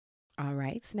All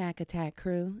right, Snack Attack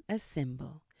crew,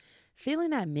 assemble. Feeling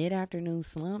that mid afternoon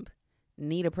slump?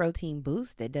 Need a protein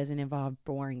boost that doesn't involve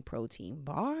boring protein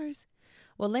bars?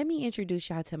 Well, let me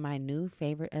introduce y'all to my new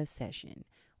favorite obsession,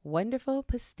 Wonderful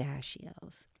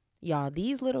Pistachios. Y'all,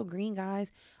 these little green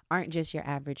guys aren't just your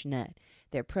average nut.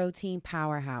 They're protein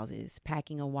powerhouses,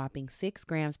 packing a whopping 6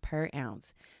 grams per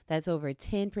ounce. That's over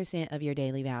 10% of your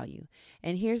daily value.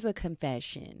 And here's a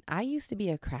confession. I used to be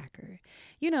a cracker.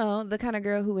 You know, the kind of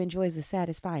girl who enjoys the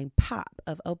satisfying pop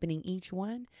of opening each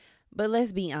one. But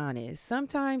let's be honest,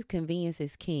 sometimes convenience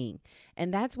is king,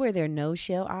 and that's where their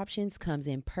no-shell options comes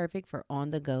in perfect for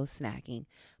on-the-go snacking.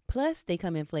 Plus, they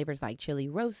come in flavors like chili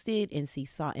roasted and sea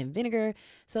salt and vinegar,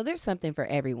 so there's something for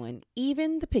everyone,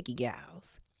 even the picky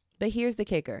gals. But here's the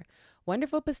kicker.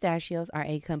 Wonderful Pistachios are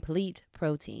a complete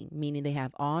protein, meaning they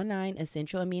have all 9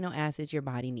 essential amino acids your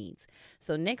body needs.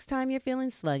 So next time you're feeling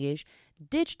sluggish,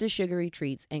 ditch the sugary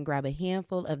treats and grab a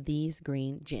handful of these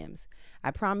green gems.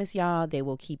 I promise y'all they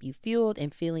will keep you fueled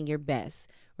and feeling your best,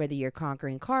 whether you're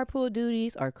conquering carpool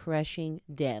duties or crushing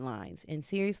deadlines. And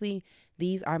seriously,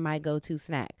 these are my go-to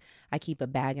snack. I keep a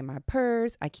bag in my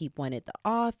purse. I keep one at the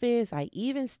office. I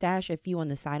even stash a few on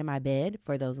the side of my bed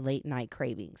for those late night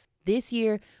cravings. This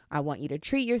year, I want you to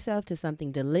treat yourself to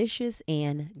something delicious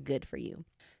and good for you.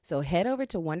 So head over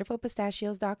to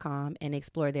wonderfulpistachios.com and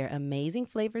explore their amazing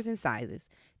flavors and sizes.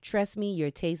 Trust me,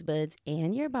 your taste buds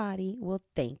and your body will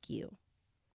thank you.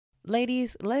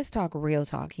 Ladies, let's talk real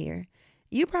talk here.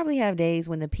 You probably have days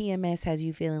when the PMS has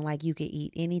you feeling like you could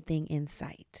eat anything in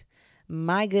sight.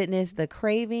 My goodness, the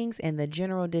cravings and the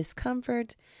general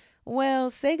discomfort. Well,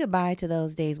 say goodbye to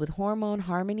those days with Hormone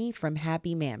Harmony from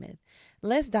Happy Mammoth.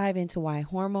 Let's dive into why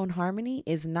Hormone Harmony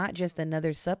is not just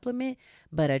another supplement,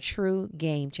 but a true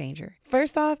game changer.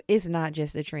 First off, it's not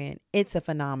just a trend, it's a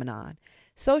phenomenon.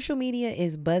 Social media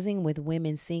is buzzing with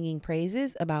women singing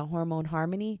praises about Hormone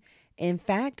Harmony. In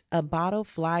fact, a bottle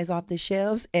flies off the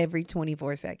shelves every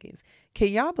 24 seconds. Can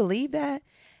y'all believe that?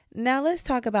 Now let's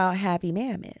talk about Happy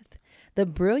Mammoth, the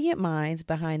brilliant minds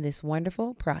behind this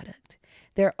wonderful product.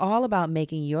 They're all about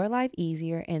making your life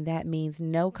easier, and that means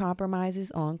no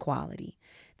compromises on quality.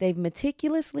 They've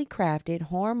meticulously crafted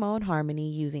Hormone Harmony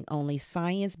using only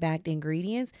science-backed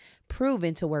ingredients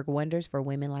proven to work wonders for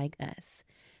women like us.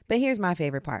 But here's my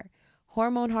favorite part.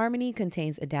 Hormone Harmony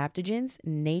contains adaptogens,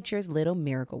 nature's little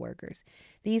miracle workers.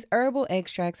 These herbal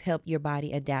extracts help your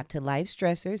body adapt to life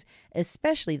stressors,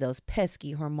 especially those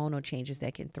pesky hormonal changes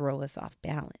that can throw us off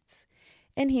balance.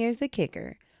 And here's the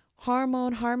kicker.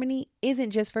 Hormone Harmony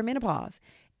isn't just for menopause.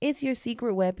 It's your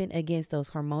secret weapon against those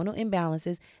hormonal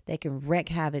imbalances that can wreak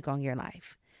havoc on your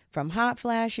life. From hot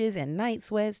flashes and night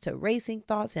sweats to racing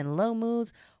thoughts and low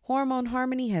moods, Hormone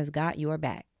Harmony has got your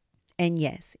back. And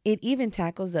yes, it even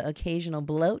tackles the occasional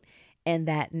bloat and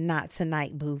that not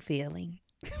tonight boo feeling.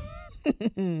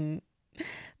 The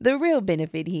real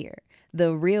benefit here,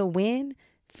 the real win,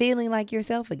 feeling like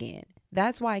yourself again.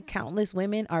 That's why countless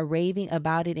women are raving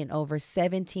about it in over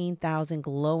 17,000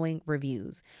 glowing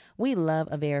reviews. We love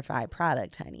a verified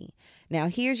product, honey. Now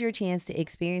here's your chance to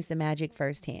experience the magic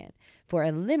firsthand. For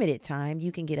a limited time,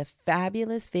 you can get a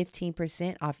fabulous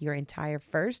 15% off your entire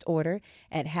first order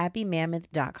at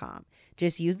happymammoth.com.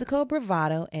 Just use the code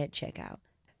BRAVADO at checkout.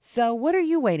 So what are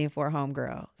you waiting for,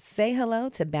 homegirl? Say hello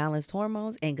to balanced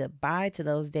hormones and goodbye to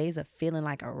those days of feeling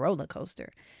like a roller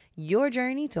coaster. Your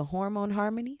journey to Hormone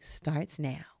Harmony starts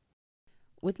now.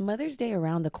 With Mother's Day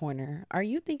around the corner, are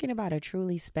you thinking about a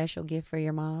truly special gift for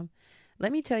your mom?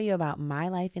 Let me tell you about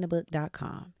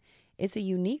mylifeinabook.com. It's a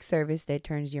unique service that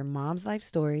turns your mom's life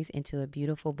stories into a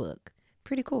beautiful book.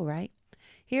 Pretty cool, right?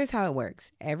 Here's how it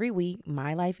works. Every week,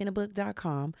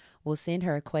 mylifeinabook.com will send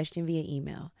her a question via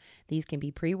email. These can be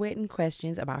pre-written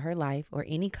questions about her life or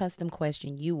any custom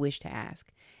question you wish to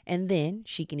ask. And then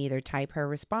she can either type her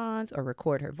response or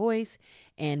record her voice,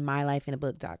 and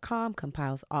mylifeinabook.com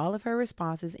compiles all of her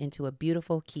responses into a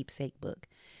beautiful keepsake book.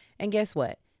 And guess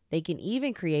what? They can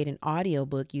even create an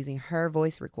audiobook using her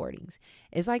voice recordings.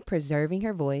 It's like preserving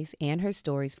her voice and her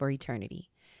stories for eternity.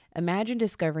 Imagine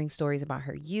discovering stories about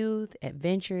her youth,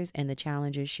 adventures, and the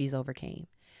challenges she's overcame.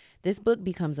 This book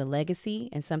becomes a legacy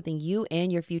and something you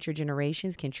and your future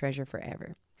generations can treasure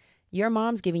forever. Your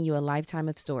mom's giving you a lifetime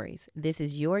of stories. This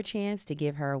is your chance to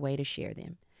give her a way to share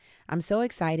them. I'm so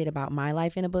excited about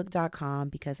mylifeinabook.com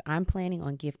because I'm planning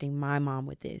on gifting my mom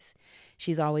with this.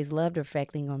 She's always loved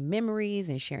reflecting on memories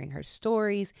and sharing her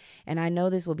stories, and I know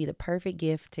this will be the perfect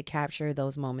gift to capture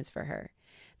those moments for her.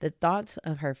 The thoughts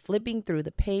of her flipping through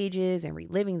the pages and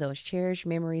reliving those cherished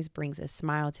memories brings a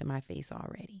smile to my face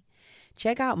already.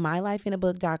 Check out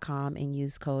mylifeinabook.com and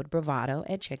use code BRAVADO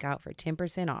at checkout for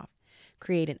 10% off.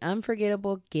 Create an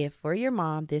unforgettable gift for your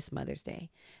mom this Mother's Day.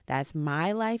 That's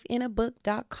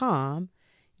mylifeinabook.com.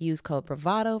 Use code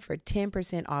Bravado for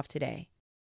 10% off today.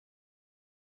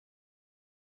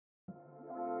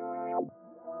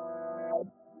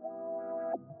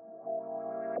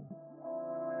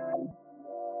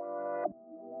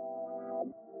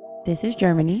 This is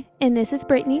Germany. And this is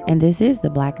Brittany. And this is the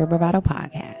Black Girl Bravado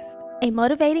Podcast. A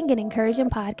motivating and encouraging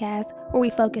podcast where we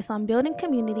focus on building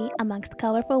community amongst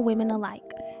colorful women alike.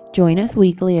 Join us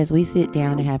weekly as we sit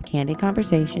down and have candid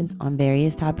conversations on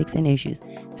various topics and issues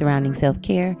surrounding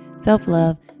self-care,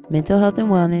 self-love, mental health and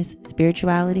wellness,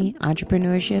 spirituality,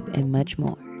 entrepreneurship, and much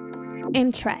more.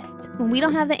 And trust, when we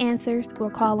don't have the answers, we'll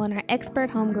call on our expert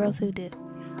homegirls who do.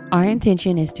 Our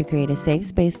intention is to create a safe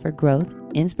space for growth,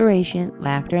 inspiration,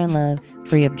 laughter, and love,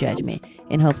 free of judgment,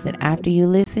 in hopes that after you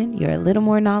listen, you're a little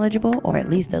more knowledgeable or at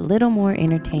least a little more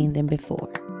entertained than before.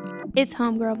 It's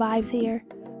homegirl vibes here.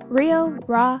 Real,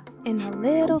 raw, and a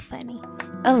little funny.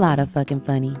 A lot of fucking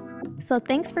funny. So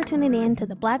thanks for tuning in to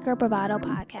the Black Girl Bravado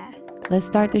Podcast. Let's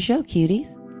start the show,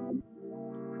 cuties.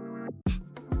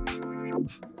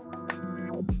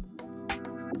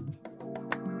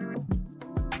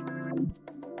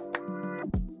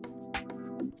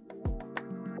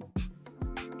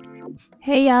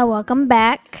 Hey y'all, welcome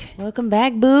back. Welcome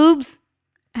back, boobs.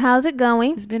 How's it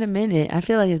going? It's been a minute. I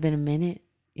feel like it's been a minute,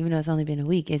 even though it's only been a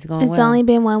week. It's going well. It's only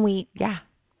been 1 week. Yeah.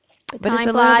 But But time it's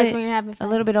a flies little bit, when you're having fun.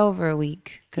 a little bit over a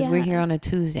week because we're Yeah. here on a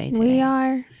Tuesday today. We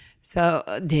are. So,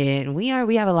 we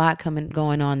have a lot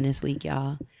going on this week,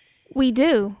 y'all. We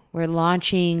do. We're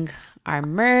launching our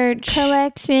merch.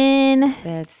 Collection.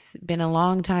 That's been a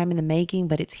long time in the making,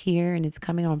 but it's here and it's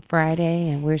coming on Friday,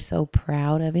 and we're so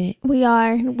proud of it. We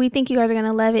are. We think you guys are going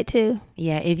to love it too.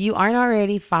 Yeah, if you aren't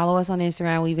already, follow us on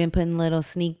Instagram. We've been putting little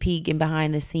sneak peek and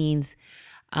behind the scenes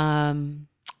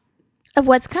Of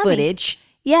what's coming. footage.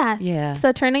 Yeah. Yeah.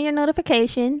 So turn on your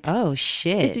notifications. Oh, It's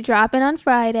shit. dropping on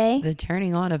Friday. The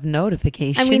turning on of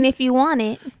notifications. I mean, if you want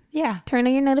it, Yeah. turn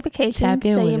on your notifications Tap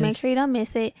in so with you make us. sure you don't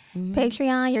miss it. Mhm.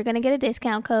 Patreon, you're going to get a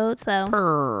discount code. So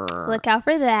Purr. look out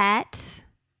for that.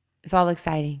 It's all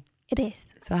exciting. It is.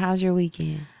 So how's your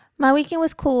weekend? My weekend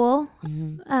was cool.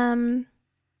 Mm-hmm.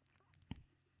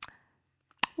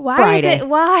 Why Friday. is it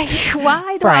why do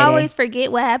I Friday. always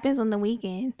forget what happens on the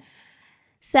weekend?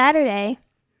 Saturday.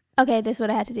 Okay, this is what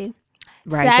I had to do.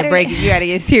 Right. Saturday- The break. You got to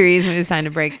get serious when it's time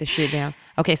to break the shit down.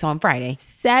 Okay. So on Friday.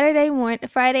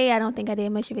 Friday, I don't think I did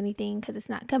much of anything because it's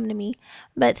not coming to me.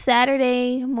 But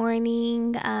Saturday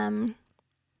morning,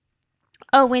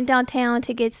 went downtown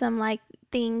to get some like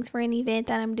things for an event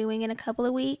that I'm doing in a couple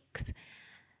of weeks.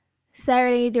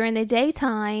 Saturday during the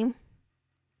daytime,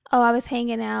 I was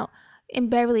hanging out in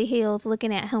Beverly Hills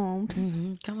looking at homes.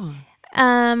 Mm-hmm. Come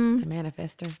on. The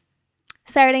manifester.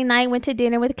 Saturday night went to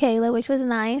dinner with Kayla, which was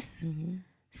nice. Mm-hmm.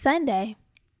 Sunday,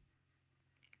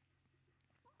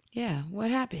 Yeah.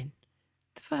 What happened?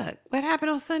 The fuck? What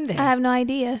happened on Sunday? I have no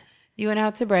idea. You went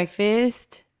out to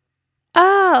breakfast.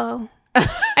 Oh,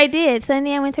 I did.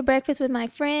 Sunday I went to breakfast with my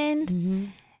friend. Mm-hmm.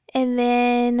 And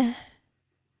then,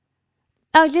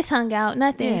 just hung out.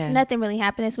 Nothing really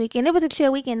happened this weekend. It was a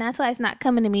chill weekend. That's why it's not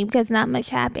coming to me because not much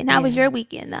happened. How was Yeah. your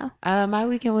weekend though? My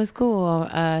weekend was cool.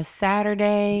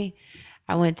 Saturday,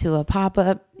 I went to a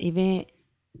pop-up event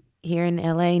here in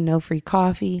LA, No Free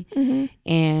Coffee. Mm-hmm.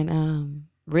 And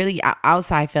really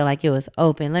outside felt like it was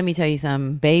open. Let me tell you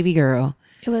something, baby girl.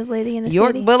 It was lady in the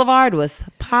York city. Boulevard was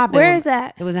popping. Where is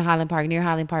that? It was in Highland Park, near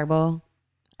Highland Park Bowl.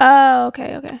 Oh,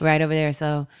 okay. Right over there.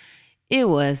 So it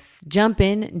was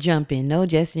jumping. No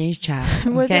Destiny's Child.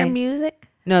 Was there okay? music?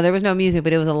 No, there was no music,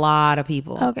 but it was a lot of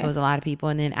people. Okay. It was a lot of people.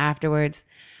 And then afterwards,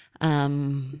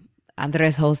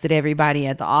 Andres hosted everybody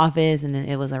at the office, and then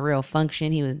it was a real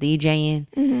function. He was DJing.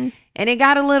 Mm-hmm. And it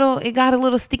got a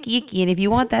little sticky icky. And if you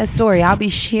want that story, I'll be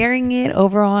sharing it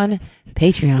over on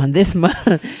Patreon this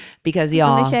month because Let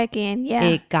y'all, me check in. Yeah.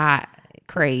 it got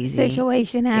crazy.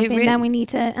 Situation happened. really- Now we need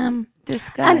to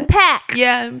Discuss. unpack.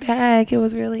 Yeah, unpack. It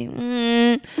was really.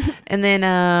 And then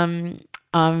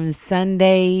on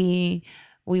Sunday,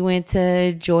 we went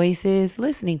to Joyce's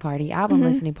listening party, album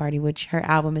listening party, which her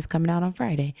album is coming out on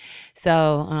Friday.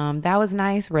 So that was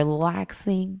nice,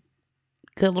 relaxing.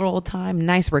 Good little old time,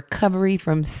 nice recovery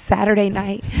from Saturday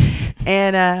night,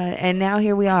 and now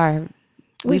here we are.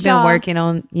 We've been y'all. working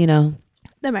on,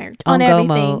 The merch. on On go everything.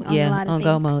 mode. On a Yeah, lot of on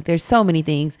go things. mode. There's so many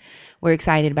things we're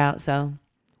excited about. So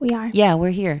We are. yeah, we're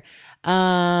here.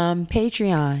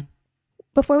 Patreon.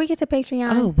 Before we get to Patreon,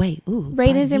 Oh wait, ooh,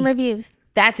 ratings pardon and me. reviews.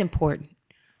 That's important.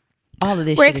 All of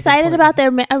this. We're shit is excited important.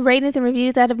 about the ratings and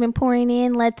reviews that have been pouring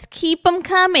in. Let's keep them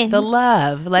coming. the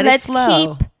love. Let Let's it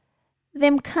flow. keep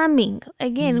them coming.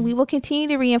 Again, we will continue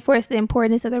to reinforce the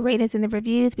importance of the ratings and the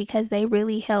reviews because they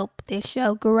really help this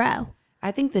show grow.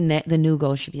 I think the new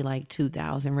goal should be like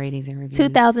 2,000 ratings and reviews.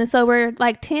 2,000. So we're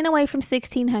like 10 away from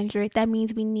 1,600. That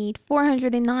means we need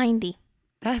 490.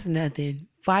 That's nothing.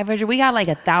 500. We got like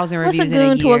 1,000 reviews What's a in a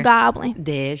goon year. to a goblin?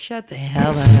 Dead. Shut the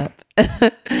hell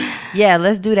up. Yeah,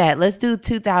 let's do that. Let's do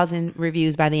 2,000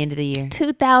 reviews by the end of the year.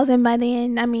 2,000 by the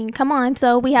end. I mean, come on.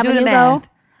 So we have Do a the new math. goal.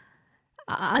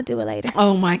 I'll do it later.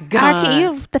 Oh my God. Can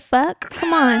you? The fuck?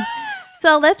 Come on.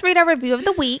 So let's read our review of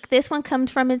the week. This one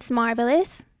comes from It's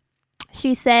Marvelous.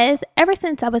 She says, ever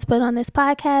since I was put on this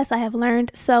podcast, I have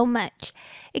learned so much.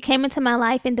 It came into my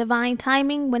life in divine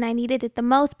timing when I needed it the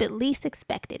most, but least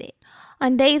expected it.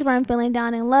 On days where I'm feeling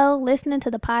down and low, listening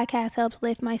to the podcast helps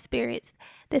lift my spirits.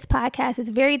 This podcast is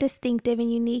very distinctive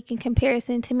and unique in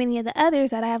comparison to many of the others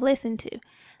that I have listened to.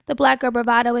 The Black Girl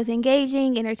Bravado is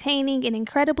engaging, entertaining, and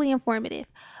incredibly informative.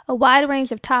 A wide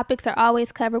range of topics are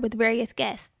always covered with various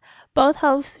guests. Both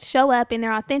hosts show up in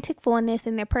their authentic fullness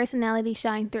and their personalities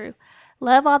shine through.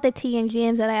 Love all the tea and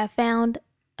gems that I have found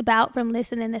about from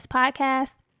listening to this podcast.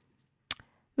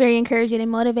 Very encouraging and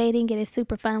motivating. It is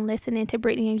super fun listening to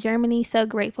Brittany in Germany. So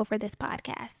grateful for this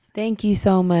podcast. Thank you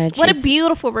so much. What a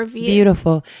beautiful review.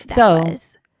 Beautiful. That So was.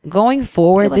 going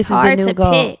forward, It was this is the hard new to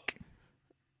goal. pick.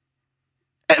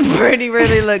 Brittany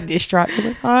really looked distraught. It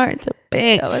was hard to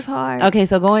pick. It was hard. Okay,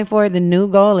 so going forward, the new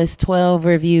goal is 12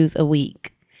 reviews a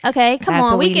week. Okay, come That's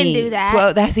on. what We can need. do that.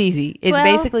 12, that's easy. It's 12?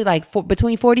 basically like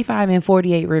between 45 and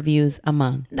 48 reviews a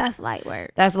month. That's light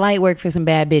work. That's light work for some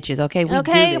bad bitches. Okay, we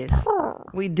Okay. do this.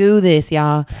 We do this,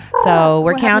 y'all. So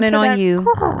we're What happened counting to on that?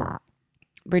 you.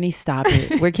 Brittany, stop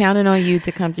it. We're counting on you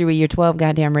to come through with your 12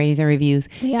 goddamn ratings and reviews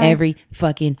We are. every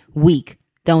fucking week.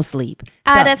 Don't sleep.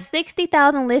 Out So- of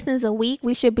 60,000 listens a week,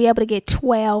 we should be able to get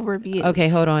 12 reviews. Okay,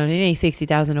 hold on. It ain't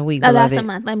 60,000 a week. No, that's beloved. a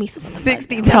month. Let me slow the fuck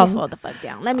 60,000. down. Let me slow the fuck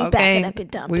down. Let me back Okay. it up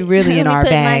and dump We it. really in Let me our put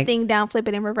my bag. thing down, flip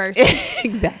it in reverse.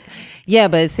 Exactly. Yeah,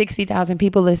 but 60,000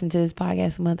 people listen to this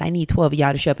podcast a month. I need 12 of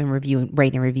y'all to show up and review and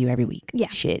rate and review every week. Yeah.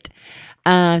 Shit.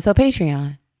 So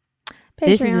Patreon.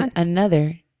 This is Patreon.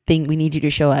 another thing we need you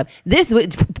to show up.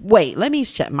 Wait, let me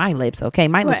shut my lips, okay?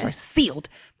 My lips What? are sealed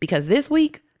because this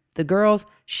week the girls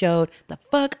showed the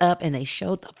fuck up and they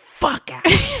showed the fuck out.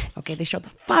 Okay, they showed the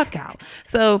fuck out.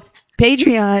 So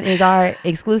Patreon is our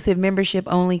exclusive membership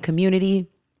only community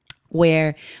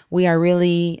where we are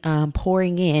really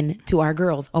pouring in to our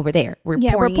girls over there. We're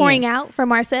pouring in out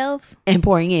from ourselves. and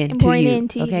pouring in and to pouring you.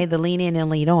 into you. Okay, the lean in and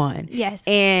lead on. Yes.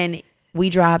 And we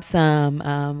dropped some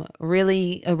a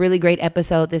really great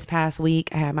episode this past week.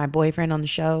 I had my boyfriend on the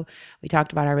show. We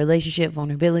talked about our relationship,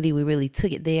 vulnerability. We really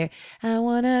took it there. I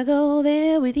wanna go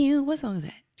there with you. What song is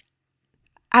that?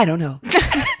 I don't know.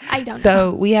 I don't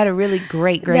know. So we had a really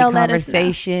great They'll let us know.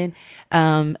 conversation.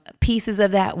 Pieces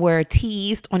of that were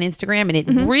teased on Instagram, and it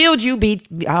Mm-hmm. reeled you.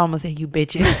 I almost said you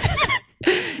bitches.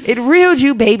 It reeled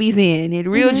you babies in. It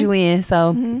reeled Mm-hmm. you in.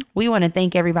 So we want to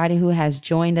thank everybody who has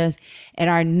joined us at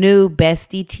our new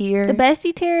bestie tier. The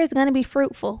bestie tier is going to be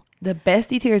fruitful. The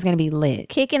bestie tier is going to be lit.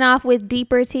 Kicking off with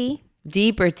Deeper Tea.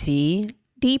 Deeper tea.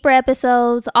 Deeper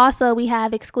episodes. Also, we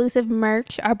have exclusive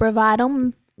merch, our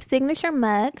Bravado signature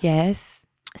mug. Yes.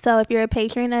 So if you're a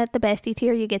patron at the bestie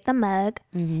tier, you get the mug.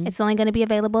 Mm-hmm. It's only going to be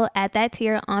available at that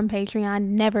tier on Patreon,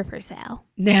 never for sale.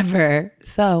 Never.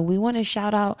 So we want to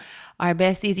shout out our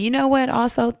besties. You know what?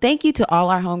 Also, thank you to all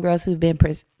our homegirls who've been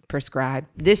prescribed.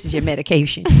 This is your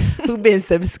medication. Who've been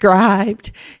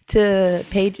subscribed to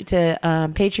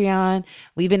Patreon.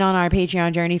 We've been on our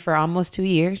Patreon journey for almost 2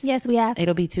 years. Yes, we have.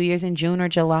 It'll be 2 years in June or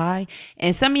July.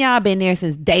 And some of y'all been there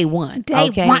since day one. Day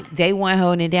one. Day one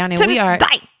holding it down. And To we this are, day.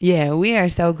 yeah, we are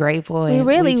so grateful. We And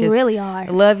really, just really are.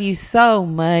 love you so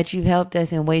much. You've helped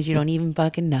us in ways you don't even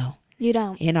fucking know. You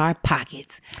don't. In our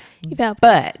pockets. You don't.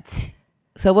 But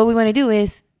so what we want to do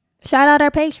is, Shout out our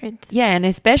patrons. yeah, and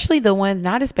especially the ones,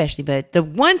 not especially, but the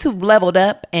ones who've leveled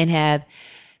up and have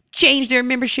changed their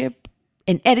membership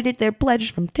and edited their pledges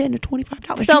from $10 to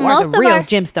 $25. So you are most the of real our-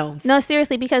 gemstones. No,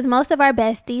 seriously, because most of our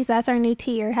besties, that's our new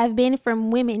tier, have been from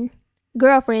women,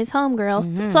 girlfriends,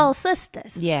 homegirls, soul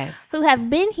sisters, Yes. who have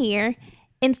been here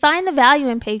and find the value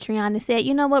in Patreon and said,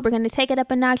 you know what, we're going to take it up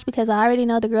a notch because I already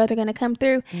know the girls are going to come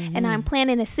through and I'm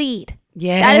planting a seed.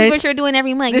 Yes. That is what you're doing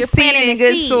every month. The You're seed planting in a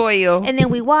good seed. soil. And then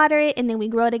we water it and then we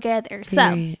grow together. So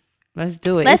Period. Let's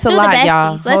do it. let's It's a do lot, the besties.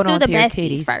 y'all. Let's Hold do on the to your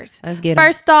besties titties. first. Let's get 'em.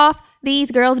 First off, these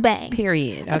girls bang.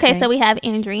 Period. Okay, so we have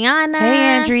Andriana.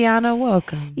 Hey, Adriana,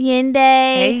 welcome. Yende.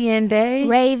 Hey, Yende.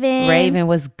 Raven. Raven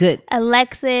was good.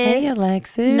 Alexis. Hey,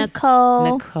 Alexis.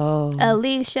 Nicole. Nicole.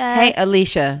 Alicia. Hey,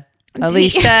 Alicia.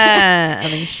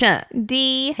 Alicia.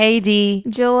 D. Hey, D.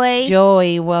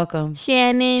 Joy. Welcome.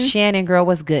 Shannon, girl,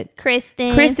 what's good?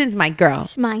 Kristen's my girl.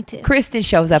 Mine too. Kristen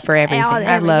shows up for everything.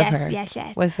 I love her.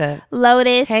 Yes. What's up?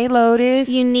 Lotus. Hey, Lotus.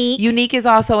 Unique is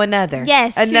also another.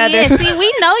 Yes, another. She is. See,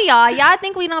 we know y'all. Y'all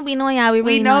think we don't be knowing y'all. We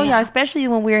really know y'all, especially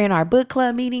when we're in our book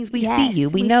club meetings. We see you.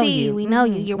 We know you. We know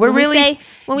you. When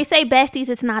we say besties,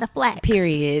 it's not a flex.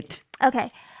 Period.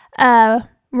 Okay.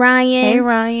 Ryan. Hey,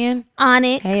 Ryan.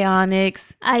 Onyx. Hey, Onyx.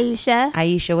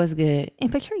 Aisha, what's good?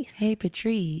 And Patrice. Hey,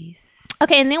 Patrice.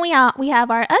 Okay, and then we have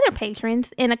our other patrons,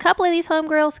 and a couple of these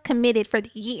homegirls committed for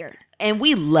the year. And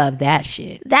we love that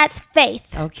shit. That's faith.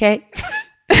 Okay.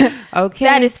 Okay.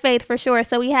 That is faith for sure.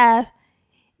 So we have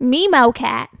Memo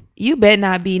Cat. You better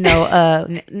not be no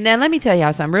now let me tell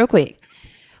y'all something real quick.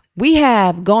 We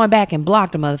have gone back and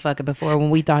blocked a motherfucker before when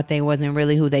we thought they wasn't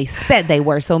really who they said they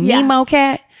were. So Memo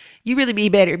Cat, you really be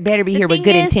better be here with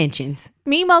good intentions.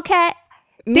 Memo Cat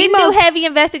didn't do heavy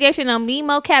investigation on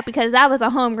Memo Cat because that was a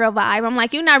homegirl vibe. I'm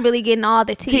like, you're not really getting all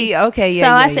the tea. Okay, yeah.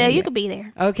 So I said you could be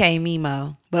there. Okay,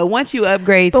 Memo. But once you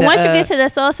upgrade once you get to the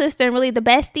soul sister and really the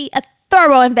bestie, a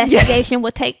thorough investigation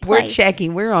will take place. We're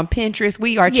checking. We're on Pinterest.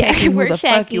 We are checking who the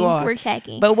fuck you are. We're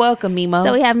checking. But welcome, Memo.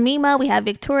 So we have Memo. We have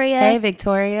Victoria. Hey,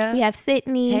 Victoria. We have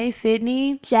Sydney. Hey,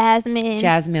 Sydney.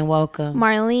 Jasmine, welcome.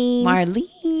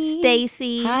 Marlene.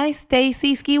 Stacy. Hi,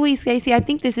 Stacy. Ski-wee, Stacy. I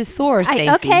think this is Soror, Stacy.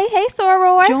 Okay. Hey,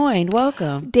 Soror. Joined.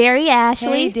 Welcome. Derry Ashley.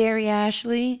 Hey, Derry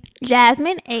Ashley.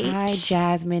 Jasmine H. Hi,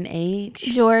 Jasmine H.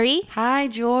 Jory. Hi,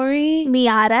 Jory.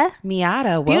 Miata.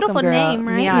 Welcome, beautiful girl. name,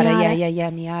 right? Miata. Yeah,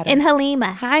 Miata. And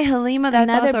Halima. Hi, Halima. That's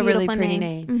another also a really pretty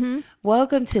name. Mm-hmm.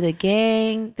 Welcome to the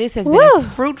gang. This has been a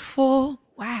fruitful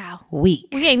week.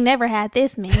 We ain't never had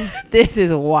this many. This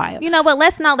is wild. You know what?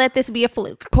 Let's not let this be a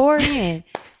fluke. Pour in.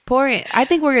 I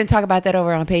think we're going to talk about that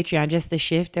over on Patreon, just the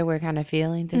shift that we're kind of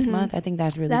feeling this month. I think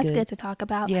that's good. That's good to talk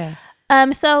about. Yeah.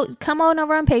 So come on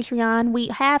over on Patreon. We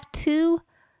have 2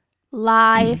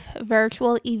 live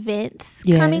virtual events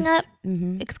coming up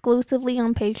exclusively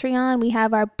on Patreon. We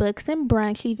have our Books and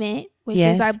Brunch event, which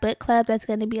is our book club that's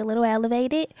going to be a little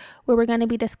elevated, where we're going to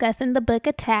be discussing the book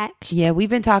Attached. Yeah, we've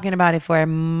been talking about it for a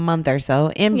month or so,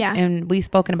 and we've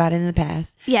spoken about it in the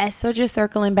past. Yes. So just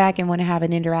circling back and want to have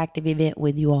an interactive event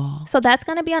with you all. So that's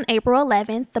going to be on April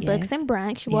 11th, the Books and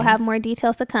Brunch. We'll have more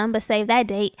details to come, but save that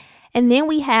date. And then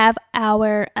we have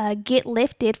our Get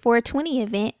Lifted 420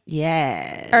 event.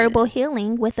 Yes. Herbal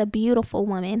healing with a beautiful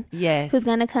woman. Yes. Who's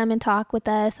going to come and talk with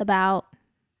us about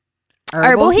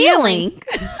herbal healing.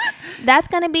 That's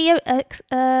going to be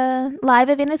a live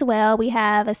event as well. We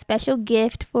have a special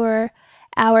gift for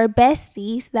our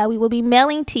besties that we will be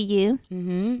mailing to you.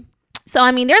 Mm-hmm. So,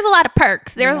 I mean, there's a lot of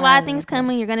perks. There's a lot of things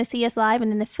coming. You're going to see us live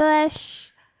and in the flesh.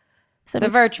 So the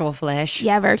virtual flesh.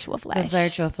 Yeah, virtual flesh. The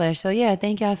virtual flesh. So, yeah,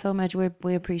 thank y'all so much.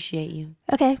 We appreciate you.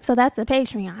 Okay, so that's the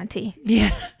Patreon tea.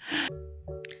 Yeah.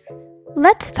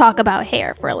 Let's talk about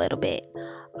hair for a little bit.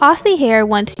 Aussie Hair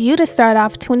wants you to start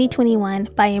off 2021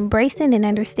 by embracing and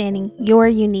understanding your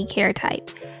unique hair type.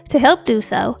 To help do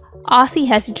so, Aussie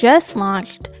has just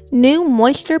launched new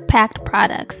moisture-packed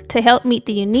products to help meet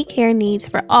the unique hair needs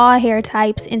for all hair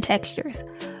types and textures.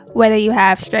 Whether you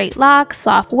have straight locks,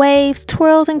 soft waves,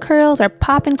 twirls and curls, or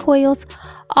pop-in coils,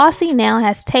 Aussie now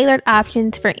has tailored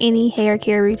options for any hair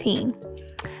care routine.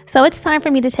 So it's time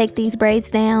for me to take these braids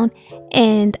down,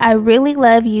 and I really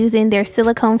love using their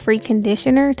silicone-free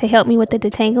conditioner to help me with the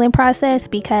detangling process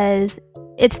because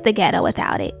it's the ghetto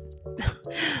without it.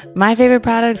 My favorite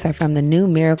products are from the new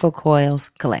Miracle Coils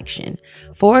collection.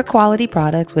 4 quality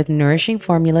products with nourishing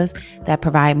formulas that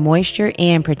provide moisture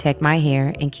and protect my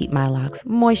hair and keep my locks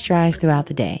moisturized throughout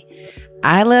the day.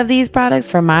 I love these products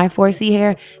for my 4C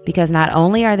hair because not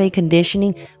only are they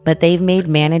conditioning, but they've made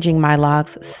managing my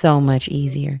locks so much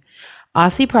easier.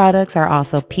 Aussie products are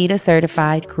also PETA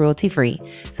certified cruelty-free,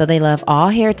 so they love all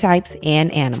hair types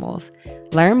and animals.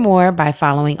 Learn more by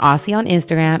following Aussie on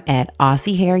Instagram at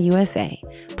Aussie Hair USA.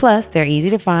 Plus, they're easy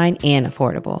to find and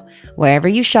affordable. Wherever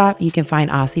you shop, you can find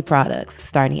Aussie products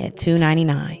starting at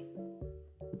 $2.99.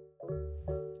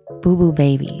 Boo Boo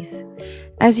Babies.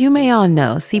 As you may all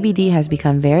know, CBD has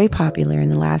become very popular in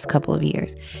the last couple of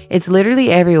years. It's literally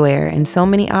everywhere, and so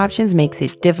many options makes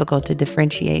it difficult to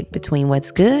differentiate between what's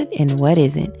good and what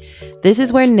isn't. This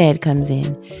is where Ned comes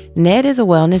in. Ned is a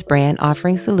wellness brand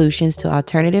offering solutions to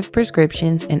alternative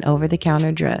prescriptions and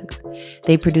over-the-counter drugs.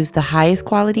 They produce the highest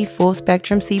quality full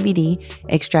spectrum CBD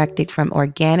extracted from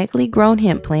organically grown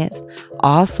hemp plants,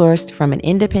 all sourced from an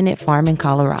independent farm in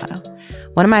Colorado.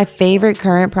 One of my favorite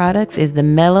current products is the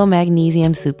Mellow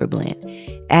Magnesium Super Blend.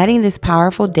 Adding this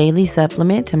powerful daily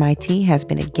supplement to my tea has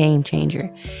been a game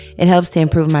changer. It helps to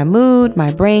improve my mood,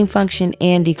 my brain function,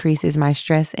 and decreases my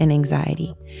stress and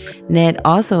anxiety. Ned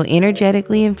also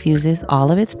energetically infuses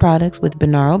all of its products with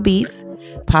binaural beats,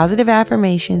 positive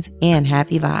affirmations, and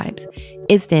happy vibes.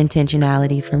 It's the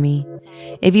intentionality for me.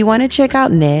 If you want to check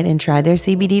out Ned and try their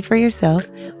CBD for yourself,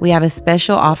 we have a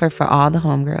special offer for all the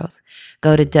homegirls.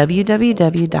 Go to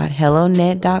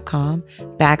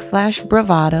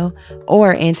www.helloned.com/bravado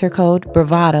or enter code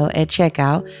bravado at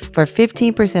checkout for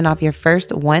 15% off your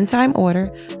first one-time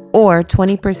order or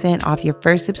 20% off your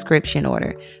first subscription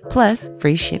order, plus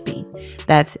free shipping.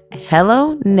 That's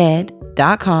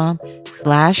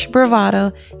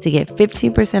helloned.com/bravado to get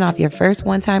 15% off your first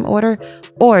one-time order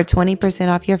or 20%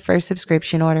 off your first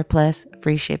subscription order, plus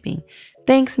free shipping.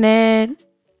 Thanks, Ned.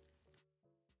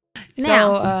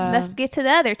 Now, let's get to the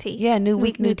other tea. Yeah, new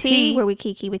week, new tea. Where we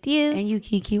kiki with you. And you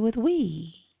kiki with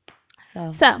we.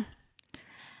 So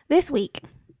this week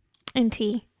in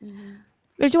tea,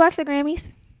 did you watch the Grammys?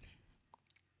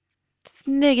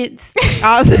 Sniggets.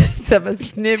 Snigget.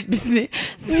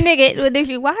 Well, did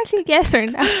you watch it? Yes or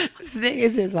no?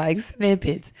 Sniggets is like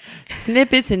snippets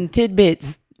and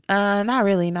tidbits. Not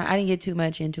really. I didn't get too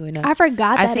much into it. No. I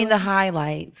forgot. I seen the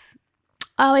highlights.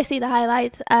 Oh, I see the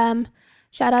highlights.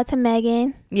 Shout out to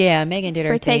Megan. Yeah, Megan did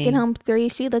her for thing. taking home 3.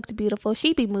 She looks beautiful.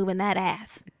 She be moving that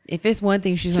ass. If it's one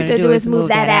thing she's gonna do is move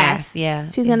that ass. Yeah,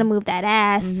 she's gonna move that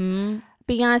ass. Mm-hmm.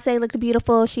 Beyonce looked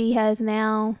beautiful. She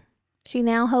now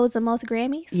holds the most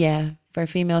Grammys. Yeah, for a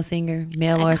female singer,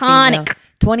 male Iconic. or female.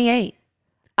 28.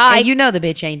 And you know the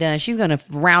bitch ain't done. She's gonna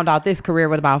round out this career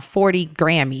with about 40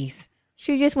 Grammys.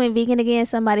 She just went vegan again.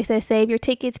 Somebody said save your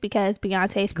tickets because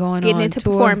Beyonce's going getting on into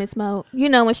tour. Performance mode. You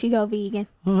know when she go vegan.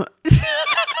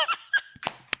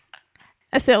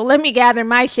 I said, let me gather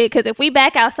my shit because if we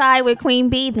back outside with Queen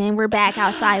Bee, then we're back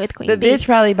outside with Queen The Bee. bitch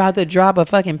probably about to drop a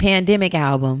fucking pandemic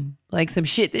album. Like some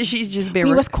shit that she's just been...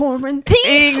 We was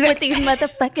quarantined with these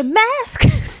motherfucking masks.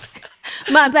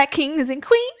 My black kings and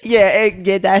queens.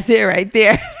 Yeah, that's it right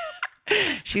there.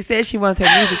 She said she wants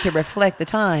her music to reflect the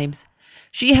times.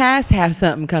 She has to have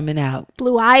something coming out.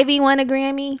 Blue Ivy won a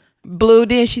Grammy. Blue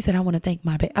did. She said, I want to thank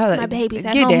my baby. My babies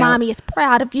at home. Mommy is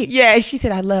proud of you. Yeah, she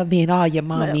said, I love being all your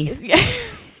mommies.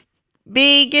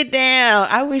 B, get down.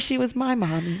 I wish she was my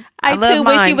mommy. I too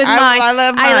wish she was mine. I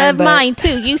love mine. I love mine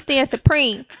too. You stand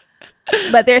supreme.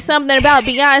 But there's something about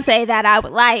Beyonce that I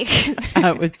would like.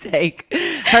 I would take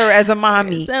her as a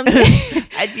mommy.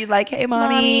 I'd be like, hey,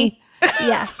 mommy.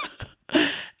 Yeah.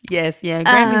 Yes, yeah.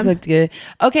 Grammys looked good.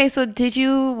 Okay, so did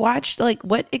you watch, like,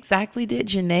 what exactly did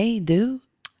Janae do?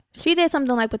 She did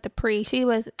something like with the pre. She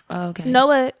was okay.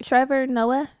 Trevor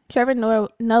Noah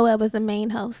was the main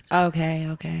host.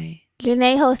 Okay.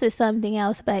 Janae hosted something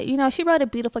else, but you know, she wrote a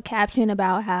beautiful caption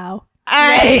about how.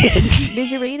 Did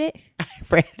you read it? I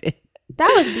read it.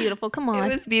 That was beautiful. Come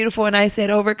on. It was beautiful, and I said,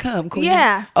 "Overcome, queen."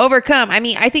 Yeah, overcome. I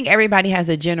mean, I think everybody has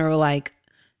a general like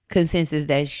consensus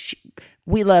that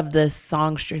we love the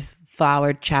songstress,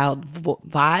 flower child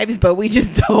vibes, but we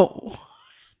just don't.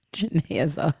 Janae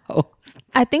as a host.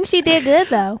 I think she did good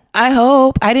though. I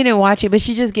hope. I didn't watch it, but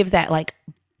she just gives that like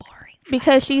boring vibe.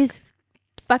 Because she's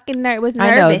fucking was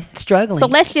nervous. I know, struggling. So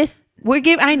let's just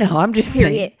I know. I'm just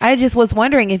saying. I just was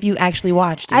wondering if you actually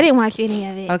watched it. I didn't watch any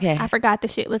of it. Okay. I forgot the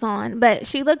shit was on, but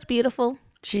she looked beautiful.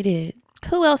 She did.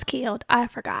 Who else killed? I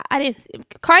forgot. I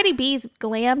didn't. Cardi B's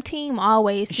glam team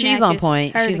always. She's on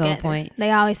point. She's on point.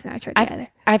 They always snatch her together.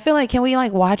 I feel like, can we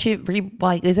like watch it?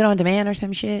 Like, is it on demand or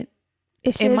some shit?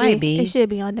 It might be. It should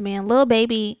be on demand. Lil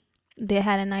Baby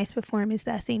had a nice performance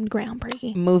that seemed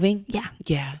groundbreaking. Moving? Yeah.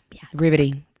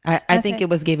 Riveting. I think it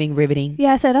was giving riveting.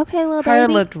 Yeah, I said, okay, Lil Baby. Her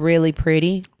looked really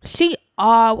pretty. She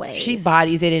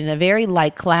bodies it in a very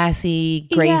like classy,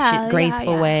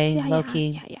 graceful way. Low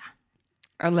key. Yeah.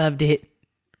 I loved it.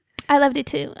 I loved it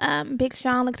too. Big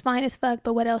Sean looks fine as fuck,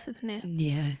 but what else is new?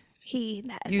 Yeah.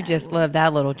 You just love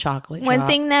that little chocolate One drop.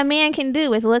 thing that man can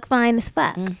do is look fine as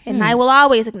fuck. And I will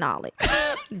always acknowledge.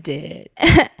 Dead.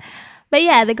 But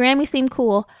yeah, the Grammys seemed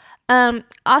cool.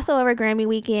 Also over Grammy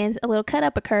weekends, a little cut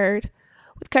up occurred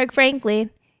with Kirk Franklin.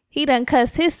 He done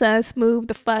cussed his son Smooth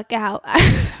the fuck out.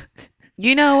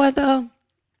 You know what though?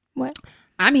 What?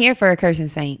 I'm here for a cursing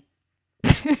saint.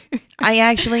 I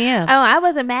actually am. Oh, I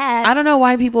wasn't mad. I don't know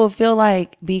why people feel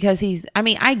like because I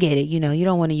mean, I get it. You know, you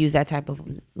don't want to use that type of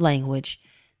language.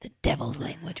 the devil's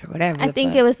language or whatever. I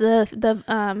think it was the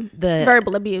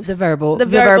verbal abuse. The verbal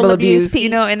abuse. Piece. You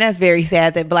know, and that's very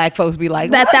sad that black folks be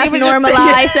like, that's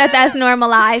normalized. That's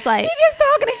normalized. Like, he just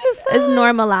talking to his son. It's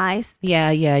normalized.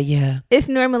 Yeah. It's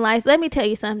normalized. Let me tell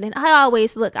you something. I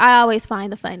always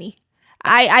find the funny.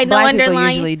 I know black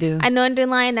underlying. Usually do. I know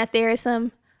underlying that there is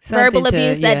some verbal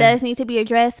abuse that does need to be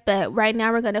addressed, but right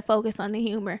now we're going to focus on the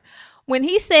humor. When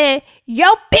he said, "Yo,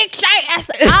 bitch ass,"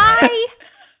 I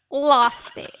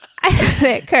lost it. I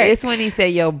said, "Kurt." It's when he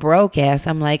said, "Yo, broke ass."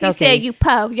 I'm like, okay. He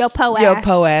said, "Yo,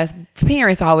 po ass."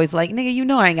 Parents always like, nigga, you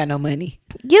know I ain't got no money.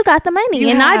 You got the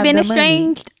money, and I've been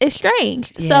estranged.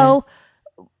 Yeah. So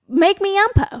make me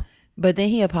po. But then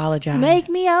he apologized. Make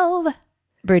me over.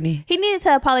 Brittany. He needed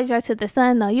to apologize to the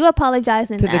son, though. You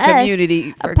apologizing to the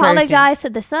community. For apologize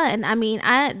cursing. to the son. I mean,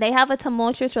 they have a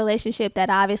tumultuous relationship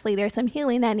that obviously there's some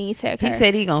healing that needs to occur. He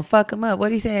said he gonna fuck him up.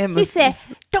 What he said? He said,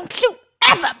 "Don't you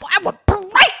ever, I will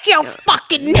break your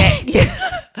fucking neck."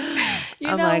 You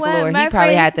I'm know like, what? Lord, he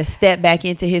probably had to step back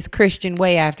into his Christian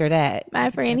way after that. My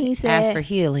friend, he said, ask for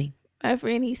healing. My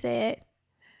friend, he said,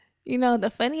 you know, the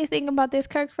funniest thing about this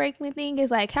Kirk Franklin thing is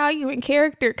like how you in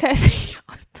character cussing.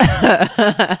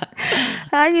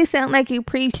 How you sound like you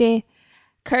preaching,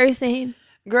 cursing.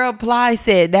 Girl, Ply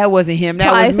said that wasn't him. That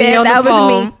Ply was me said on that the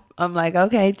phone. was me. I'm like,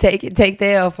 okay, take the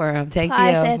L for him. Take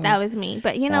Ply the L. said that was me.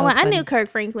 But you know what? I knew Kirk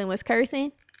Franklin was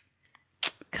cursing.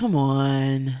 Come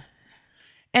on.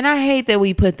 And I hate that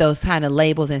we put those kind of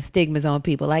labels and stigmas on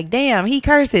people. Like, damn, he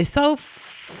curses. So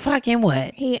fucking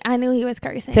what? I knew he was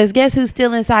cursing. Because guess who's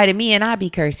still inside of me and I be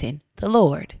cursing? The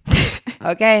Lord.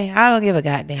 Okay? I don't give a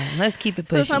goddamn. Let's keep it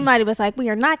pushing. So somebody was like, we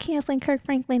are not canceling Kirk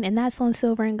Franklin, and that's on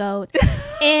Silver and Gold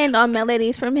and on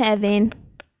Melodies from Heaven.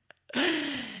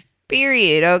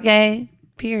 Period. Okay?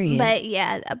 Period. But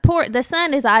yeah, the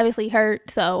son is obviously hurt,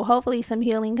 so hopefully some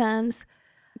healing comes.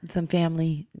 Some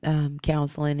family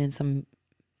counseling and some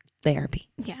therapy.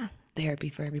 Yeah. Therapy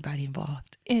for everybody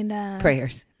involved. And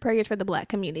prayers for the black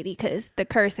community, because the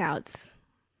curse outs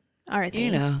are a thing.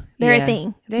 You know, they're a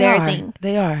thing. They're a thing.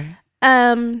 They are.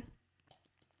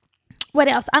 What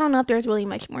else? I don't know if there's really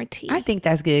much more tea. I think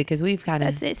that's good because we've kind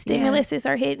of. That's it. Stimuluses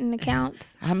are hitting accounts.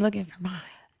 I'm looking for mine.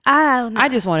 I don't know. I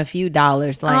just want a few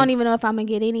dollars. Like, I don't even know if I'm gonna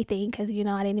get anything because I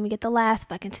didn't even get the last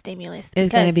fucking stimulus.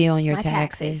 It's gonna be on your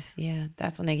taxes. Yeah,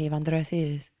 that's when they gave Andres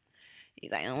his.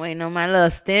 He's like, I'm waiting on my little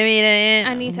stimulus.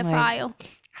 I need to file.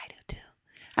 I do too.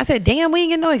 I said, damn, we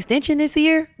ain't getting no extension this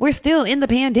year. We're still in the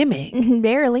pandemic.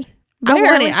 Barely.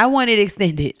 I want it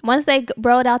extended. Once they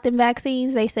rolled out the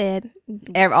vaccines, they said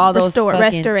all those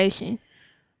restoration.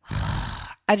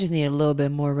 I just need a little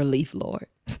bit more relief, Lord.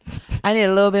 I need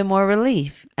a little bit more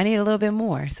relief. I need a little bit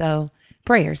more. So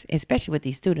prayers, especially with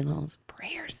these student loans.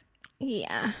 Prayers.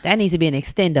 Yeah. That needs to be an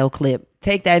extendo clip.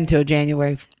 Take that until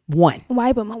January 1.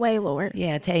 Wipe them away, Lord.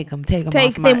 Yeah, take them. Take them.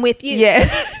 Take them with you.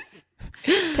 Yeah.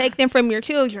 Take them from your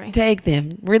children. Take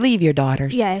them. Relieve your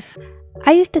daughters. Yes.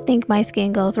 I used to think my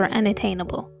skin goals were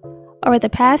unattainable. Over the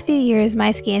past few years,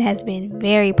 my skin has been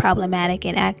very problematic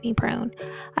and acne prone.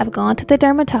 I've gone to the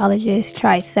dermatologist,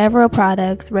 tried several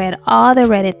products, read all the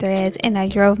Reddit threads, and I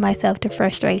drove myself to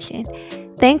frustration.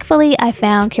 Thankfully, I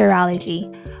found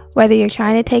Curology. Whether you're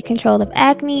trying to take control of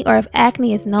acne or if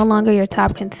acne is no longer your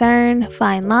top concern,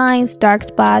 fine lines, dark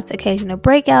spots, occasional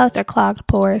breakouts, or clogged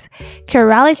pores,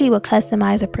 Curology will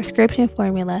customize a prescription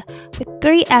formula with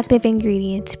 3 active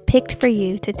ingredients picked for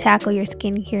you to tackle your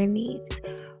skincare needs.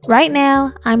 Right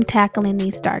now, I'm tackling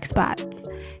these dark spots.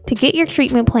 To get your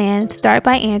treatment plan, start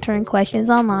by answering questions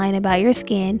online about your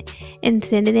skin and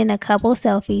sending in a couple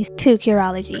selfies to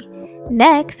Curology.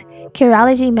 Next,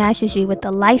 Curology matches you with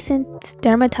a licensed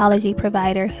dermatology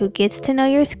provider who gets to know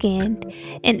your skin,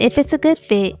 and if it's a good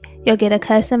fit, you'll get a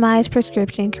customized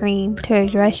prescription cream to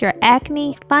address your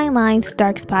acne, fine lines,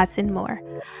 dark spots, and more.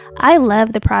 I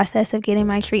love the process of getting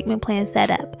my treatment plan set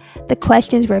up. The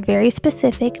questions were very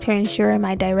specific to ensure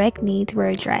my direct needs were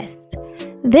addressed.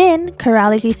 Then,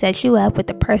 Curology sets you up with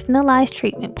a personalized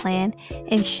treatment plan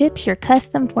and ships your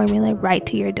custom formula right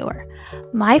to your door.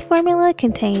 My formula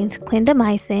contains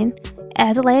clindamycin,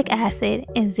 azelaic acid,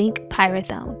 and zinc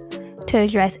pyridone to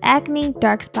address acne,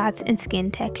 dark spots, and skin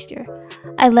texture.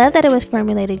 I love that it was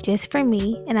formulated just for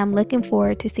me, and I'm looking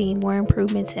forward to seeing more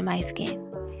improvements in my skin.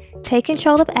 Take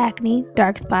control of acne,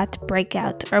 dark spots,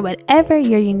 breakouts, or whatever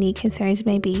your unique concerns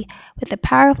may be with a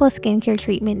powerful skincare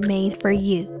treatment made for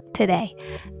you today.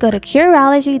 Go to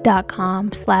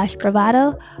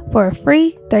Curology.com/bravado for a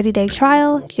free 30-day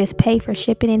trial. Just pay for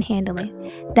shipping and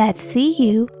handling. That's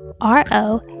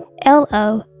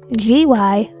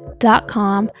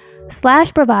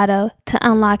CUROLOGY.com/bravado to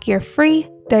unlock your free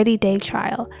 30-day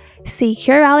trial. See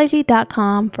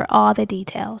Curology.com for all the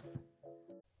details.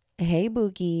 Hey,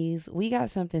 Bookies, we got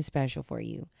something special for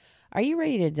you. Are you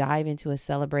ready to dive into a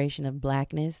celebration of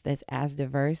Blackness that's as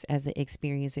diverse as the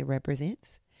experience it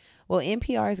represents? Well,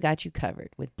 NPR's got you covered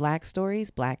with Black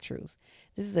Stories, Black Truths.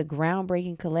 This is a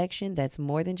groundbreaking collection that's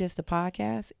more than just a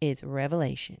podcast, it's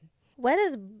revelation. What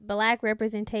does Black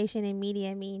representation in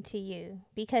media mean to you?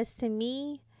 Because to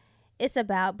me, it's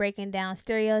about breaking down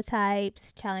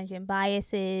stereotypes, challenging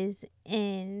biases,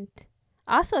 and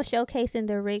also showcasing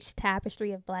the rich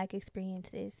tapestry of Black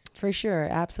experiences. For sure,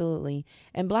 absolutely.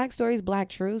 And Black Stories, Black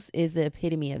Truths is the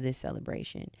epitome of this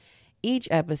celebration. Each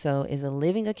episode is a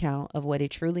living account of what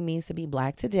it truly means to be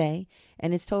Black today,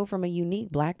 and it's told from a unique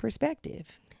Black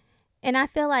perspective. And I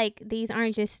feel like these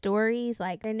aren't just stories,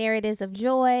 like they're narratives of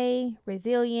joy,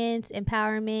 resilience,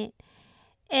 empowerment,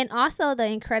 and also the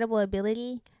incredible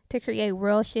ability to create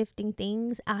world-shifting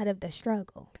things out of the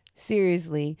struggle.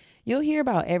 Seriously, you'll hear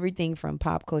about everything from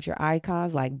pop culture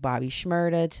icons like Bobby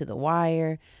Shmurda to The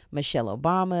Wire, Michelle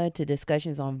Obama, to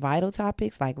discussions on vital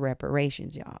topics like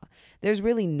reparations, y'all. There's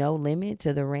really no limit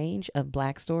to the range of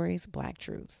Black Stories, Black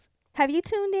Truths. Have you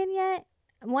tuned in yet?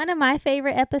 One of my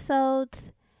favorite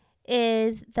episodes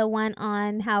is the one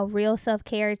on how real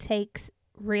self-care takes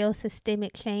real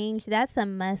systemic change. That's a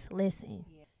must listen.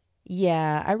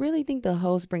 Yeah, I really think the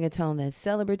hosts bring a tone that's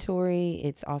celebratory.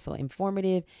 It's also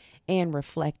informative and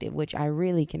reflective, which I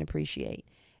really can appreciate.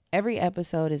 Every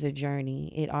episode is a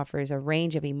journey. It offers a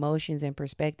range of emotions and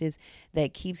perspectives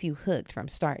that keeps you hooked from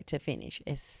start to finish.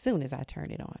 As soon as I turn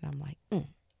it on, I'm like,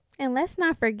 And let's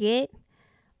not forget,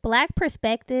 Black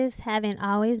perspectives haven't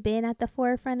always been at the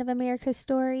forefront of America's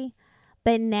story,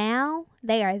 but now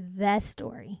they are the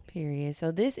story. Period.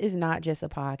 So this is not just a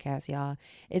podcast, y'all.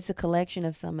 It's a collection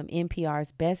of some of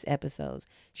NPR's best episodes,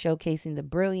 showcasing the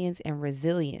brilliance and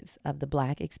resilience of the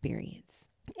Black experience.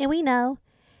 And we know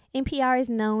NPR is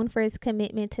known for its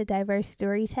commitment to diverse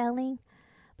storytelling,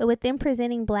 but with them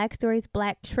presenting Black Stories,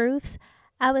 Black Truths,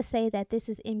 I would say that this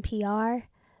is NPR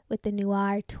with the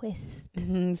noir twist.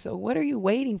 So what are you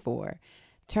waiting for?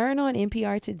 Turn on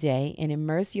NPR today and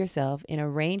immerse yourself in a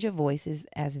range of voices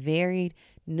as varied,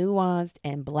 nuanced,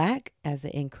 and Black as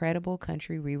the incredible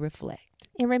country we reflect.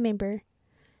 And remember,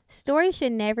 stories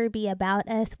should never be about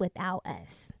us without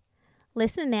us.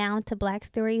 Listen now to Black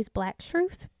Stories, Black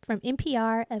Truths from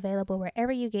NPR, available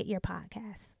wherever you get your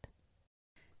podcast.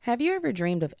 Have you ever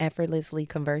dreamed of effortlessly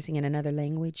conversing in another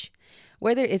language?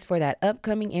 Whether it's for that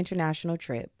upcoming international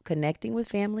trip, connecting with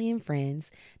family and friends,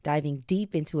 diving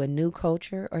deep into a new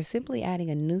culture, or simply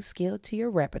adding a new skill to your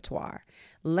repertoire,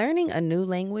 learning a new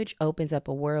language opens up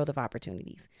a world of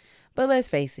opportunities. But let's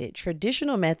face it,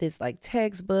 traditional methods like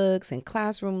textbooks and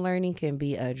classroom learning can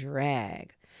be a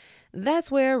drag.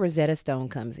 That's where Rosetta Stone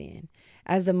comes in.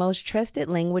 As the most trusted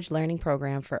language learning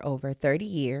program for over 30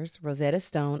 years, Rosetta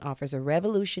Stone offers a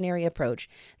revolutionary approach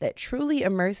that truly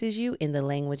immerses you in the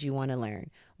language you want to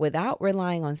learn without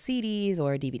relying on CDs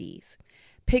or DVDs.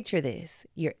 Picture this.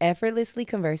 You're effortlessly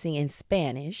conversing in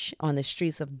Spanish on the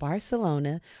streets of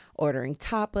Barcelona, ordering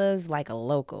tapas like a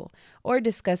local, or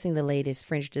discussing the latest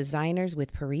French designers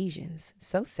with Parisians.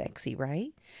 So sexy,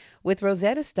 right? With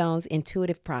Rosetta Stone's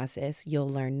intuitive process, you'll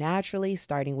learn naturally,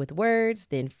 starting with words,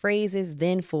 then phrases,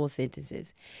 then full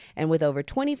sentences. And with over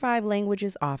 25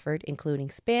 languages offered,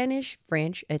 including Spanish,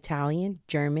 French, Italian,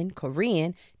 German,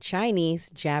 Korean,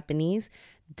 Chinese, Japanese,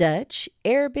 Dutch,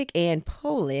 Arabic, and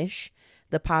Polish,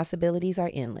 the possibilities are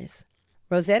endless.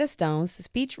 Rosetta Stone's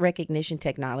speech recognition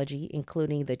technology,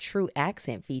 including the True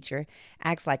Accent feature,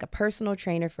 acts like a personal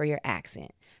trainer for your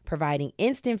accent, providing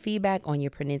instant feedback on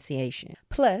your pronunciation.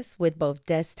 Plus, with both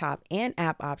desktop and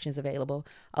app options available,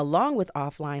 along with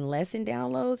offline lesson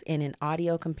downloads and an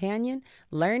audio companion,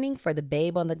 learning for the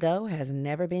babe on the go has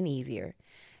never been easier.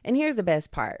 And here's the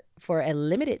best part. For a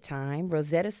limited time,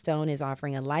 Rosetta Stone is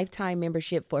offering a lifetime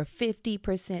membership for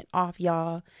 50% off,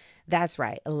 y'all. That's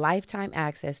right, a lifetime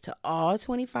access to all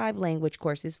 25 language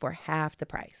courses for half the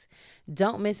price.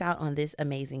 Don't miss out on this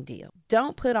amazing deal.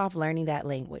 Don't put off learning that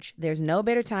language. There's no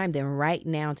better time than right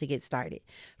now to get started.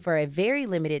 For a very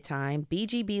limited time,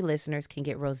 BGB listeners can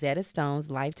get Rosetta Stone's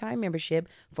lifetime membership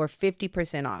for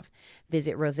 50% off.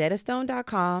 Visit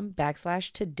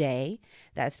rosettastone.com/today.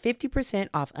 That's 50%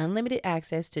 off unlimited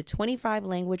access to 25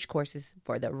 language courses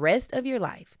for the rest of your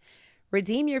life.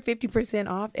 Redeem your 50%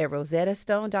 off at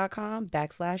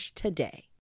rosettastone.com/today.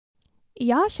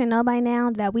 Y'all should know by now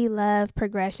that we love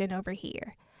progression over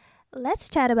here. Let's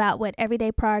chat about what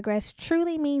everyday progress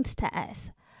truly means to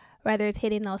us. Whether it's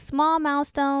hitting those small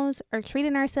milestones or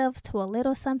treating ourselves to a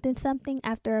little something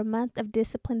after a month of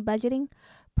disciplined budgeting,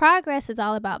 progress is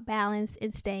all about balance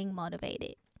and staying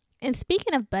motivated. And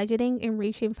speaking of budgeting and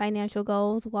reaching financial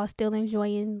goals while still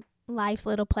enjoying life's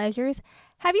little pleasures,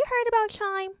 have you heard about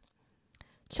Chime?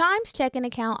 Chime's checking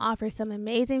account offers some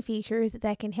amazing features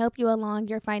that can help you along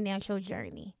your financial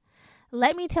journey.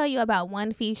 Let me tell you about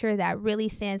one feature that really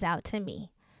stands out to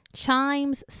me.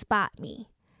 Chime's Spot Me.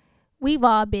 We've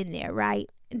all been there, right?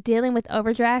 Dealing with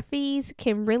overdraft fees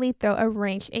can really throw a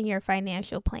wrench in your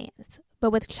financial plans.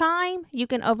 But with Chime, you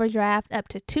can overdraft up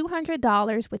to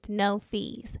 $200 with no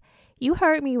fees. You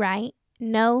heard me right.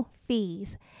 No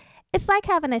fees. It's like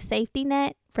having a safety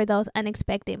net for those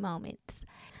unexpected moments.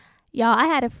 Y'all, I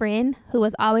had a friend who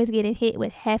was always getting hit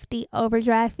with hefty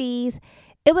overdraft fees.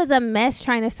 It was a mess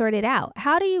trying to sort it out.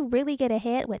 How do you really get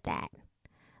ahead with that?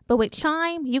 But with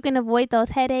Chime, you can avoid those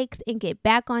headaches and get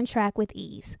back on track with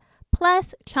ease.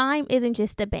 Plus, Chime isn't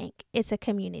just a bank, it's a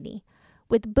community.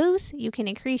 With Boost, you can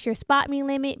increase your Spot Me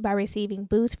limit by receiving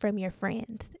boosts from your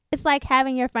friends. It's like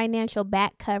having your financial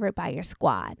back covered by your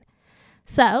squad.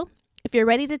 So, if you're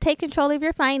ready to take control of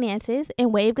your finances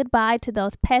and wave goodbye to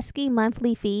those pesky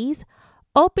monthly fees,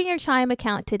 open your Chime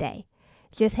account today.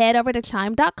 Just head over to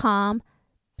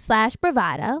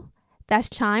chime.com/bravado. That's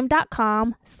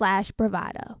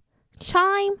chime.com/bravado.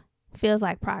 Chime feels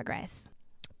like progress.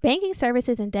 Banking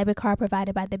services and debit card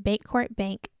provided by the Bancorp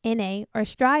Bank, N.A. or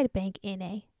Stride Bank,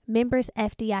 N.A. Members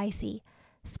FDIC.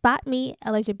 Spot Me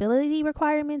eligibility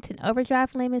requirements and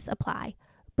overdraft limits apply.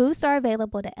 Boosts are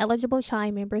available to eligible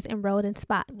Chime members enrolled in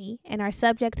Spot Me and are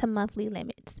subject to monthly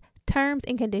limits. Terms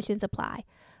and conditions apply.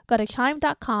 Go to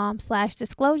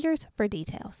chime.com/disclosures for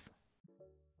details.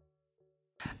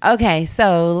 Okay,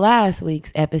 so last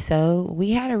week's episode, we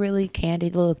had a really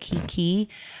candid little kiki.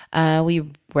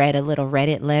 We read a little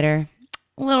Reddit letter,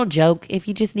 a little joke. If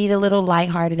you just need a little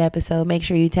lighthearted episode, make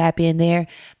sure you tap in there.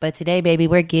 But today, baby,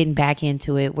 we're getting back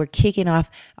into it. We're kicking off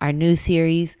our new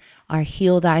series, our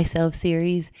Heal Thyself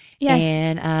series. Yes.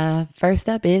 And first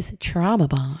up is Trauma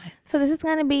Bond. So this is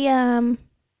going to be an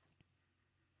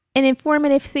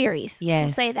informative series. Yes.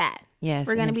 We'll say that. Yes.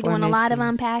 We're going to be doing a lot of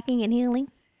unpacking and healing.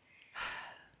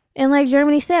 And like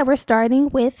Germany said, we're starting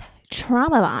with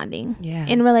trauma bonding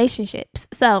in relationships.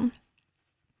 So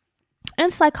in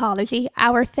psychology,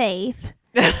 our fave,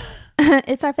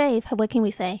 it's our fave. What can we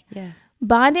say? Yeah.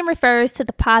 Bonding refers to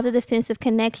the positive sense of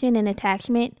connection and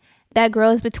attachment that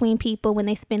grows between people when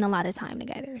they spend a lot of time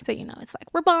together. So, you know, it's like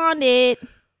we're bonded,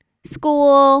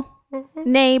 school,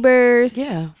 neighbors,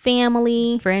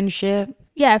 family, friendship.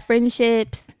 Yeah,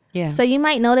 friendships. Yeah. So you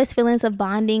might notice feelings of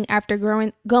bonding after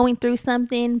going through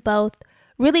something both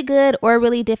really good or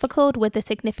really difficult with a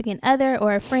significant other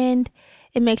or a friend.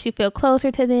 It makes you feel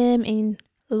closer to them and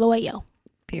loyal.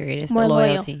 Period. It's more the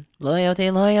loyalty.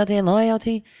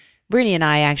 Loyalty. Brittany and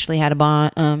I actually had a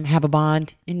bond, have a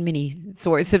bond in many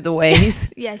sorts of the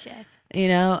ways. Yes. You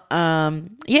know, I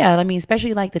mean,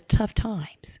 especially like the tough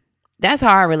times. That's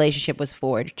how our relationship was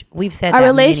forged. We've said our that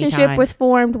relationship many times. was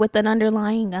formed with an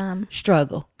underlying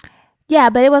struggle.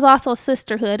 Yeah, but it was also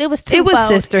sisterhood. It was twofold. It was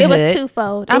sisterhood. It was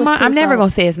twofold. I'm never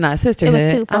gonna say it's not sisterhood. It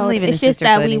was twofold. I'm leaving it's the just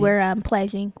sisterhood that we were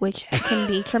pledging, which can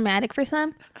be traumatic for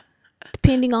some,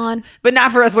 depending on. But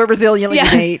not for us. We're resilient,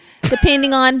 mate.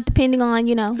 depending on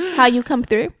you know how you come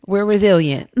through. We're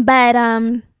resilient. But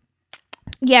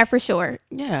yeah, for sure.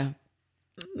 Yeah.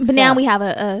 But now we have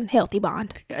a healthy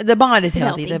bond. The bond is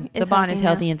healthy. The bond healthy is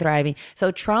healthy and thriving. So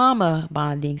trauma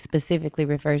bonding specifically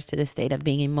refers to the state of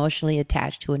being emotionally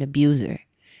attached to an abuser,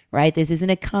 right? This isn't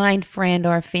a kind friend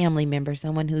or a family member,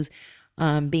 someone who's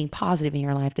being positive in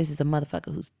your life. This is a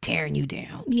motherfucker who's tearing you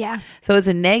down. Yeah. So it's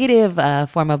a negative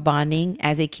form of bonding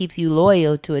as it keeps you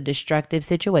loyal to a destructive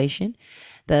situation.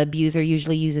 The abuser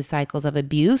usually uses cycles of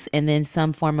abuse and then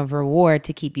some form of reward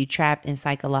to keep you trapped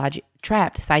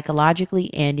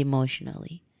psychologically and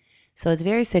emotionally. So it's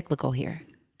very cyclical here.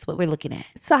 That's what we're looking at.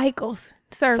 Circles.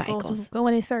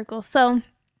 Going in circles. So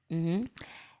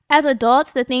as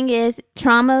adults, the thing is,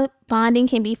 trauma bonding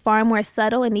can be far more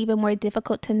subtle and even more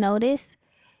difficult to notice.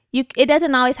 It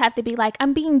doesn't always have to be like,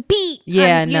 I'm being beat.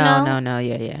 Yeah, no.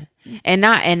 Yeah. And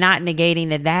not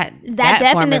negating that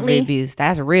form of abuse.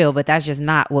 That's real, but that's just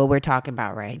not what we're talking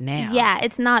about right now. Yeah,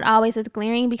 it's not always as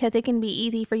glaring because it can be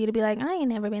easy for you to be like, I ain't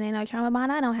never been in a trauma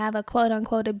bond. I don't have a quote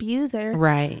unquote abuser.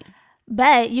 Right.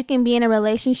 But you can be in a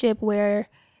relationship where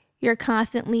you're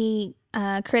constantly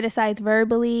criticized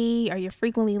verbally, or you're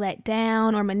frequently let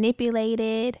down or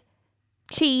manipulated,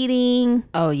 cheating.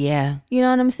 Oh, yeah. You know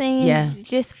what I'm saying? Yeah.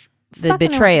 Just the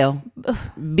betrayal,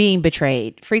 being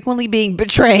betrayed, frequently being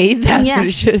betrayed. That's what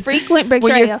it's just. Frequent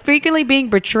betrayal. When you're frequently being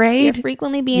betrayed. You're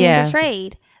frequently being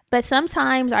betrayed. But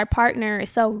sometimes our partner is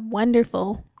so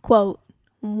wonderful, quote,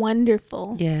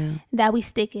 wonderful, that we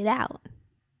stick it out.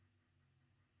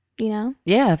 you know?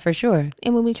 Yeah, for sure.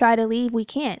 And when we try to leave, we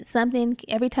can't.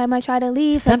 Every time I try to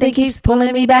leave, Something keeps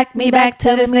pulling me back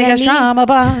to this nigga's trauma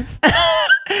bond.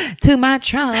 To my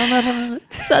trauma bond.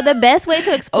 So the best way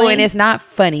to explain. Oh, and it's not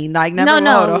funny. Like, no,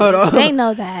 hold on. They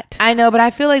know that. I know, but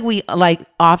I feel like we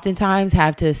oftentimes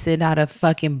have to send out a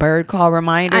fucking bird call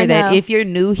reminder that if you're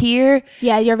new here.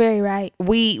 Yeah, you're very right.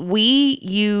 We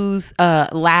use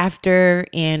laughter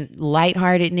and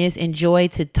lightheartedness and joy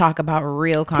to talk about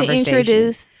real conversations. To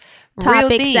introduce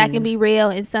topics that can be real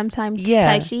and sometimes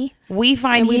touchy. We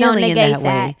find healing in that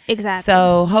way. Exactly.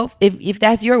 So if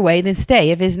that's your way, then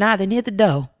stay. If it's not, then hit the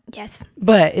door. Yes.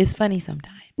 But it's funny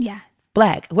sometimes. Yeah.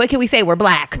 Black. What can we say? We're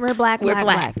black. We're black.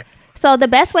 So the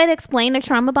best way to explain the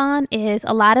trauma bond is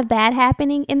a lot of bad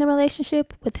happening in the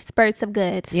relationship with spurts of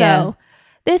good. So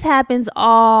this happens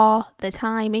all the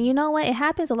time. And you know what? It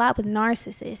happens a lot with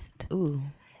narcissists. Ooh.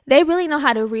 They really know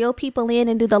how to reel people in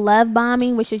and do the love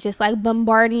bombing, which is just like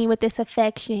bombarding you with this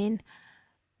affection,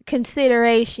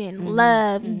 consideration,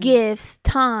 love, gifts,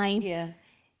 time. Yeah.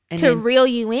 To reel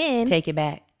you in. Take it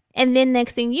back. And then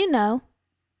next thing you know,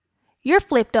 you're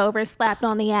flipped over and slapped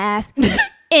on the ass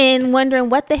and wondering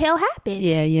what the hell happened.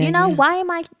 Yeah. You know, why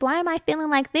am I feeling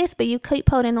like this? But you keep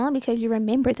holding on because you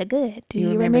remember the good. Do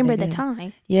you remember the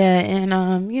time? Yeah, and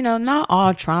not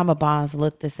all trauma bonds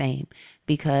look the same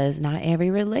because not every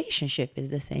relationship is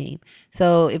the same.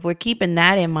 So if we're keeping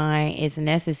that in mind, it's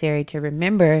necessary to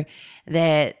remember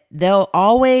that there'll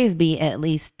always be at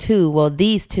least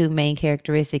these two main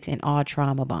characteristics in all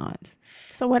trauma bonds.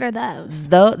 So what are those?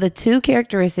 The two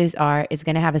characteristics are it's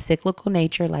going to have a cyclical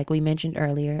nature, like we mentioned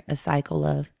earlier, a cycle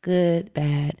of good,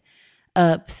 bad,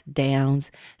 ups,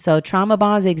 downs. So trauma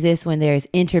bonds exist when there's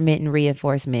intermittent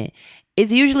reinforcement.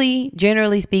 It's usually,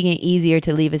 generally speaking, easier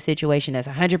to leave a situation that's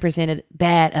 100%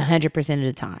 bad 100% of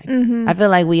the time. Mm-hmm. I feel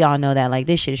like we all know that. Like,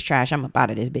 this shit is trash. I'm up out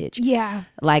of this bitch. Yeah.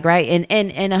 Like, right? And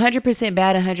 100%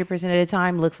 bad 100% of the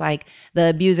time looks like the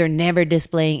abuser never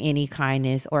displaying any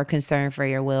kindness or concern for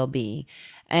your well-being.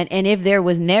 And if there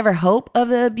was never hope of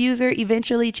the abuser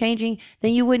eventually changing,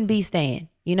 then you wouldn't be staying.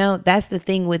 You know, that's the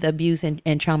thing with abuse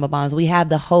and trauma bonds. We have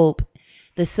the hope,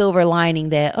 the silver lining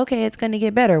that, okay, it's going to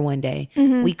get better one day.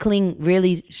 Mm-hmm. We cling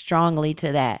really strongly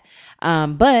to that.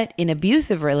 But in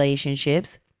abusive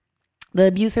relationships, the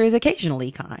abuser is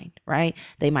occasionally kind, right?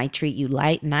 They might treat you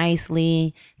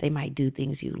nicely. They might do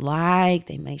things you like.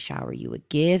 They might shower you with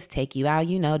gifts, take you out.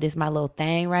 You know, this is my little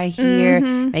thing right here.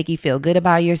 Mm-hmm. Make you feel good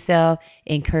about yourself.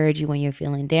 Encourage you when you're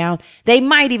feeling down. They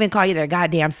might even call you their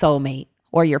goddamn soulmate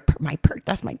or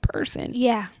that's my person.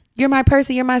 Yeah. You're my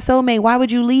person. You're my soulmate. Why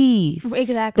would you leave?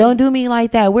 Exactly. Don't do me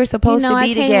like that. We're supposed to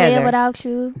be together. I can't live without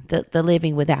you. The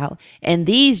living without. And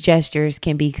these gestures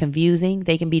can be confusing.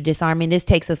 They can be disarming. This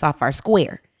takes us off our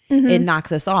square. Mm-hmm. It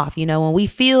knocks us off. You know, when we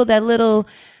feel that little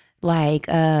like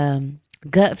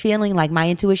gut feeling, like my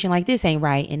intuition, like this ain't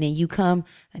right. And then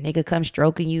a nigga come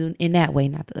stroking you in that way,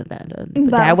 not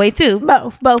that way too.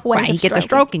 Both ways. Right, he get the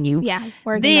stroking you. Yeah,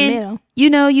 working then, in the middle. You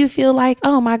know, you feel like,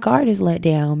 oh, my guard is let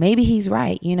down. Maybe he's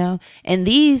right, you know. And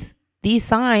these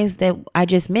signs that I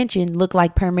just mentioned look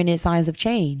like permanent signs of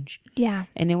change. Yeah.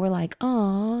 And then we're like,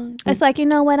 oh. It's like, you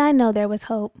know what? I know there was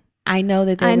hope. I know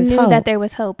that there was hope. I knew that there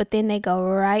was hope, but then they go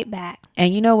right back.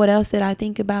 And you know what else that I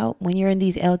think about when you're in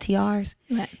these LTRs?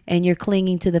 Right. And you're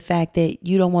clinging to the fact that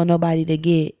you don't want nobody to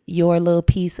get your little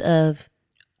piece of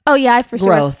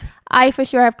growth. I for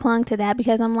sure have clung to that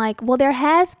because I'm like, well, there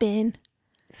has been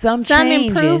some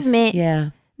improvement. Yeah.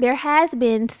 There has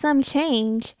been some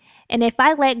change. And if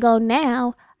I let go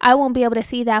now, I won't be able to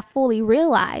see that fully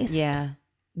realized. Yeah.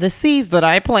 The seeds that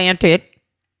I planted.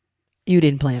 You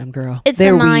didn't plant them, girl.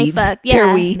 They're weeds. Yeah.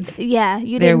 They're weeds. Yeah,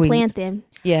 you didn't plant them.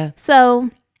 Yeah. So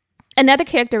another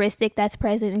characteristic that's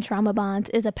present in trauma bonds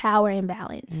is a power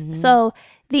imbalance. Mm-hmm. So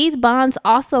these bonds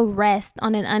also rest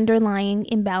on an underlying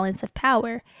imbalance of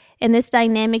power. In this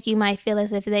dynamic, you might feel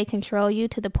as if they control you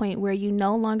to the point where you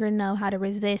no longer know how to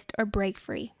resist or break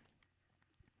free.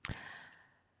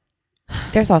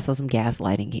 There's also some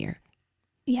gaslighting here.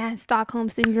 Yeah,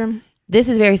 Stockholm syndrome. This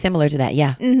is very similar to that.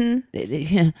 Yeah.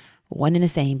 Mm-hmm. One and the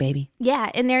same, baby. Yeah,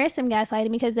 and there is some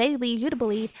gaslighting because they lead you to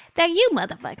believe that you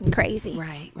motherfucking crazy.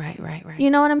 Right. You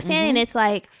know what I'm saying? Mm-hmm. And it's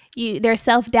like there's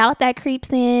self-doubt that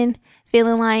creeps in,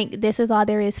 feeling like this is all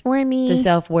there is for me. The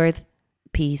self-worth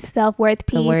piece. The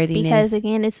worthiness. Because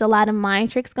again, it's a lot of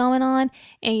mind tricks going on,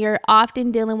 and you're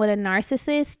often dealing with a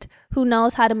narcissist who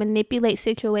knows how to manipulate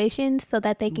situations so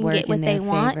that they can get what they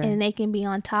want, and they can be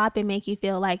on top and make you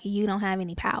feel like you don't have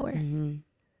any power. Mm-hmm.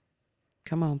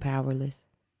 Come on, powerless.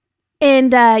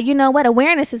 And you know what?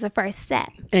 Awareness is the first step.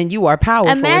 And you are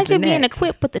powerful. Imagine being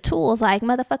equipped with the tools. Like,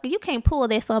 motherfucker, you can't pull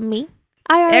this on me.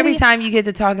 Every time you get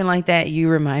to talking like that, you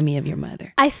remind me of your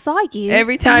mother. I saw you.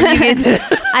 Every time you get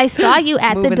to I saw you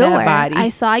at the moving door. that body. I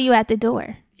saw you at the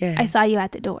door. Yes. I saw you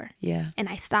at the door. Yeah. And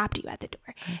I stopped you at the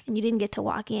door. And you didn't get to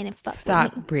walk in and fuck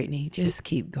Stop, with me. Brittany. Just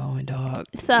keep going, dog.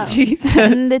 So Jesus.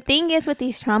 the thing is with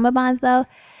these trauma bonds, though,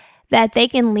 that they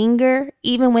can linger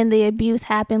even when the abuse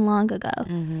happened long ago.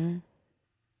 Mm-hmm.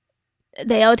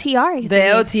 The LTR. The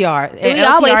LTR. We LTR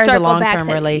always is a circle back long-term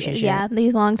to relationship. Yeah,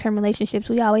 these long-term relationships,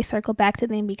 we always circle back to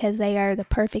them because they are the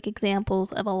perfect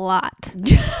examples of a lot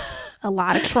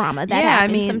of trauma that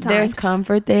happens sometimes. There's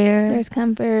comfort there. There's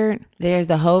comfort. There's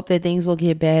the hope that things will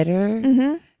get better.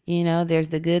 Mm-hmm. You know, there's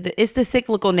the good. It's the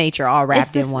cyclical nature all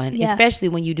wrapped in one, especially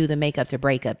when you do the makeup to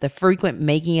break up, the frequent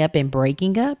making up and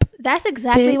breaking up. That's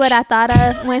exactly what I thought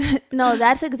of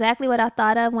that's exactly what I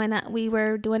thought of when we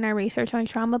were doing our research on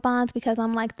trauma bonds, because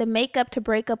I'm like, the makeup to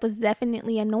break up was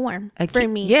definitely a norm for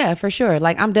me. Yeah, for sure.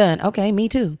 Like, I'm done. Okay, me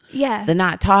too. Yeah. The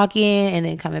not talking and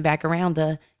then coming back around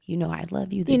the, I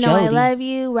love you, the Jody. I love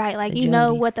you, right? Like,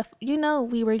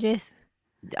 we were just.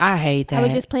 I hate that. I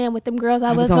was just playing with them girls.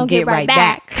 I was going to get right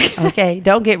back. Okay,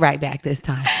 don't get right back this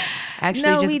time.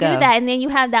 Actually, we do that. And then you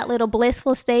have that little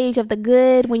blissful stage of the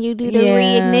good when you do the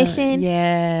reignition.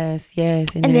 Yes.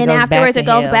 And then afterwards it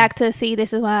goes back to, see,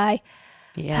 this is why.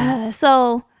 Yeah.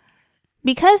 So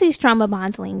because these trauma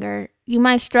bonds linger, you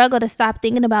might struggle to stop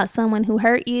thinking about someone who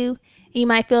hurt you. You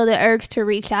might feel the urge to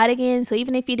reach out again. So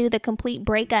even if you do the complete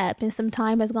breakup and some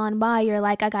time has gone by, you're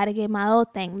like, I got to get my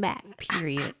old thing back.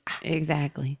 Period.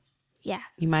 Exactly. Yeah.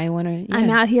 You might want to. Yeah. I'm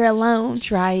out here alone.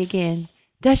 Try again.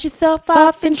 Dust yourself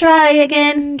off and try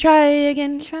again. Try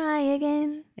again. Try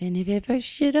again. And if at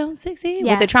first you don't succeed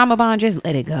with the trauma bond, just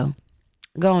let it go.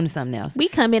 Go on to something else. We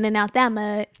come in and out that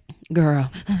mud. Girl.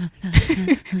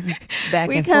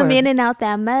 We come in and out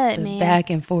that mud, man. Back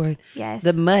and forth. Yes.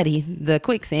 The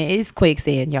quicksand. It's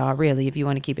quicksand, y'all, really, if you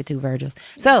want to keep it two Virgils.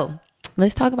 So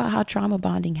let's talk about how trauma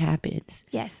bonding happens.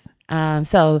 Yes.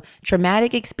 So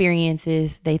traumatic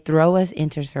experiences, they throw us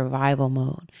into survival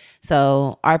mode.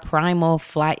 So our primal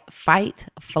fight,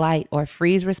 flight, or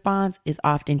freeze response is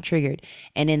often triggered.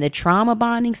 And in the trauma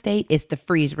bonding state, it's the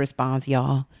freeze response,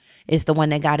 y'all. It's the one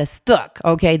that got us stuck.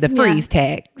 Okay. The freeze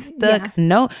tag. Stuck.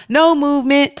 Yeah. No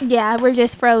movement. Yeah. We're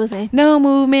just frozen. No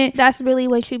movement. That's really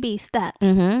what you be, stuck.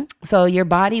 Mm-hmm. So your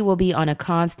body will be on a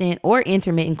constant or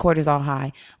intermittent cortisol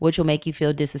high, which will make you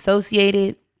feel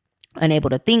disassociated,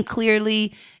 unable to think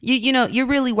clearly. You're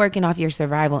really working off your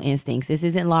survival instincts. This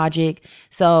isn't logic.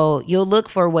 So you'll look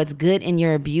for what's good in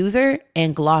your abuser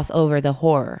and gloss over the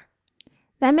horror.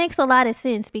 That makes a lot of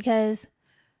sense, because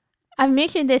I've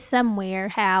mentioned this somewhere,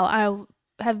 how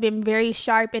I have been very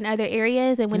sharp in other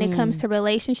areas. And when it comes to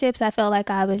relationships, I felt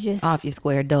like I was just off your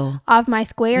square, dull. Off my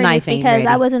square. Knife because ready.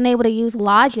 I wasn't able to use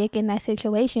logic in that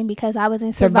situation because I was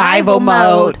in survival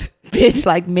mode. Bitch,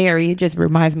 like Mary. It just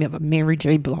reminds me of a Mary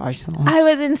J. Blige song. I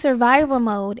was in survival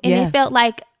mode. And it felt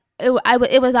like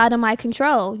it was out of my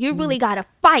control. You really got to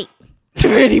fight.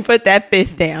 Really put that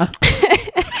fist down.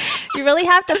 You really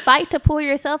have to fight to pull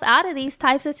yourself out of these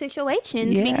types of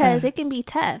situations because it can be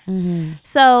tough. Mm-hmm.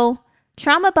 So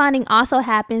trauma bonding also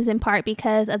happens in part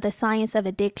because of the science of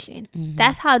addiction. Mm-hmm.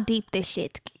 That's how deep this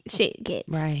shit gets.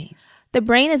 Right. The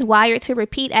brain is wired to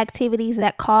repeat activities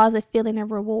that cause a feeling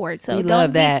of reward. So we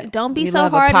love that. Don't be so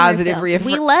hard on yourself.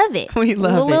 We love it. We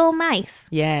love it. A little nice.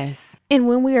 Yes. And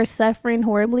when we are suffering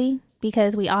horribly,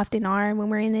 because we often are when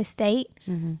we're in this state,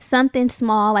 something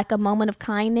small like a moment of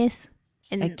kindness,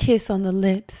 and a kiss on the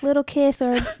lips, little kiss,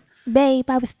 or babe,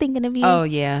 I was thinking of you. Oh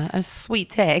yeah, a sweet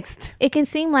text. It can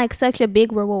seem like such a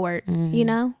big reward,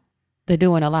 They're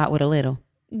doing a lot with a little.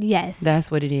 Yes. That's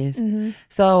what it is. Mm-hmm.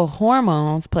 So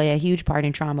hormones play a huge part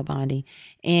in trauma bonding,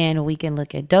 and we can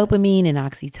look at dopamine and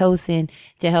oxytocin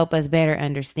to help us better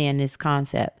understand this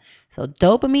concept. So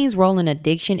dopamine's role in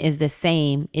addiction is the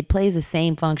same. It plays the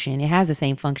same function. It has the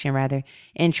same function rather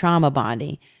in trauma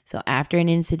bonding. So after an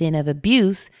incident of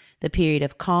abuse, the period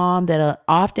of calm that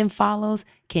often follows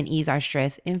can ease our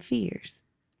stress and fears.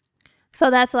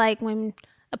 So that's like when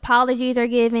apologies are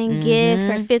given, gifts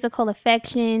or physical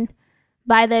affection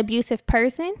by the abusive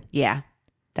person. Yeah,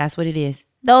 that's what it is.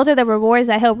 Those are the rewards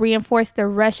that help reinforce the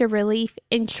rush of relief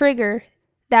and trigger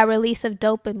that release of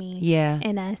dopamine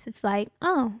in us. It's like,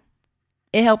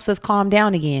 it helps us calm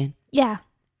down again. Yeah.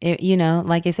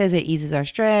 Like it says, it eases our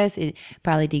stress. It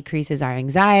probably decreases our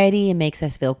anxiety. It makes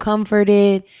us feel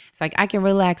comforted. It's like, I can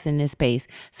relax in this space.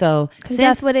 So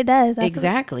that's what it does. That's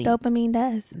exactly. What dopamine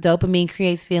does. Dopamine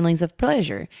creates feelings of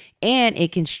pleasure, and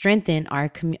it can strengthen our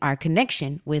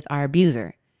connection with our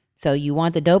abuser. So you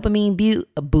want the dopamine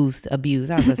boost abuse.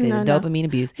 I was going to say No, the no. dopamine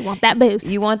abuse. You want that boost.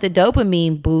 You want the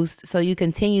dopamine boost so you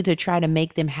continue to try to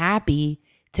make them happy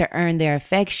to earn their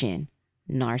affection.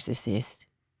 Narcissist.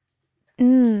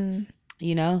 Mm.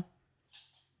 You know?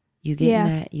 You getting Yeah.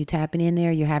 that? You tapping in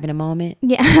there? You're having a moment?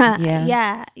 Yeah.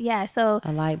 Yeah. Yeah. So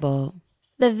A light bulb.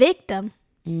 the victim.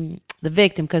 The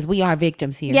victim, because we are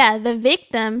victims here. Yeah. The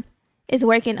victim is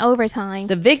working overtime.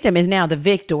 The victim is now the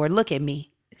victor. Look at me.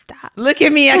 Stop. Look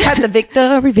at me. I got the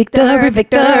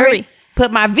victory.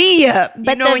 Put my V up. You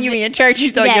But know the when you in church,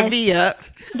 you throw your yes. V up.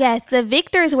 Yes. The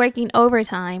victor is working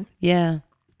overtime Yeah.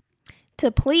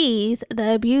 to please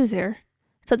the abuser,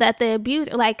 so that the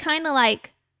abuser, like, kind of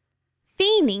like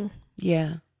fiending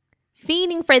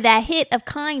for that hit of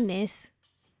kindness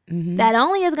that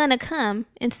only is going to come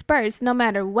in spurts no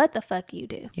matter what the fuck you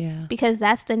do. Yeah. Because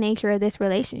that's the nature of this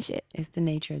relationship. It's the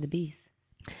nature of the beast.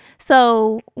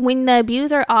 So when the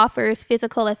abuser offers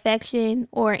physical affection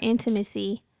or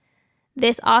intimacy,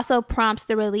 this also prompts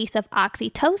the release of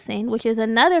oxytocin, which is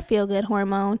another feel-good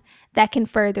hormone that can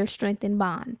further strengthen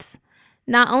bonds.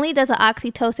 Not only does the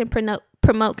oxytocin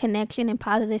promote connection and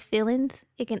positive feelings,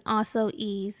 it can also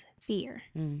ease fear.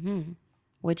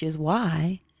 Which is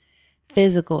why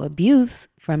physical abuse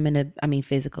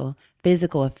physical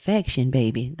affection,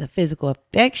 baby. The physical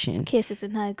affection. Kisses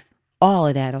and hugs. All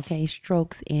of that, okay?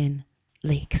 Strokes and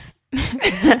licks.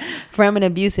 From an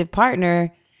abusive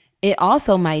partner, it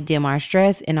also might dim our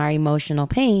stress and our emotional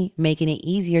pain, making it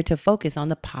easier to focus on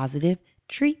the positive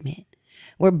treatment.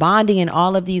 We're bonding in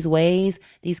all of these ways.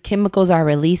 These chemicals are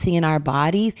releasing in our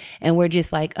bodies, and we're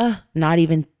just like, not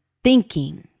even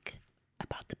thinking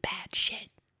about the bad shit.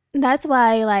 That's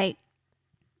why, like,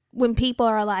 when people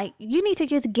are like, you need to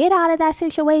just get out of that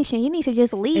situation, you need to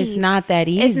just leave. It's not that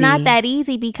easy. It's not that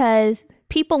easy because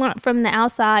people aren't from the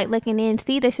outside looking in,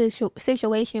 see the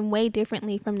situation way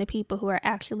differently from the people who are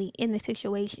actually in the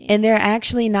situation. And they're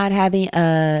actually not having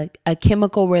a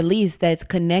chemical release that's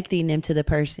connecting them to the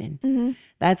person. Mm-hmm.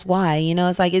 That's why,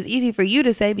 it's like, it's easy for you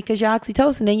to say because your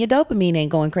oxytocin and your dopamine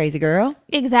ain't going crazy, girl.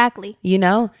 Exactly.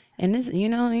 And this,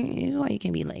 it's why you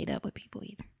can't be laid up with people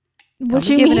either. What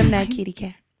I'm you giving mean? them that kitty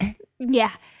cat.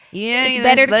 Yeah. Yeah, It's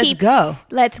better to let's keep. go.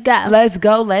 Let's go. Let's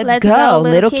go.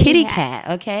 Little kitty cat.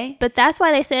 Okay. But that's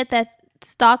why they said that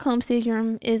Stockholm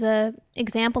Syndrome is a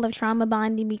example of trauma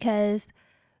bonding, because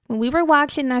when we were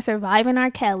watching our Surviving R.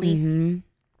 Kelly,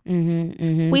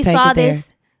 we saw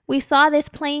this. We saw this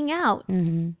playing out.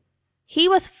 He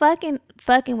was fucking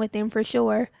with them for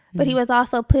sure, but he was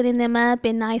also putting them up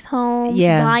in nice homes,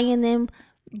 buying them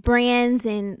brands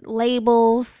and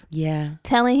labels,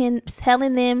 telling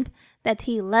them that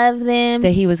he loved them,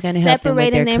 that he was going to help them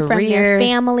with their separating them from their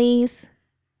families.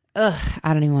 Ugh,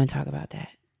 I don't even want to talk about that.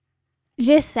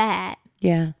 Just sad.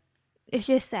 Yeah, it's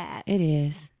just sad. It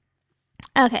is.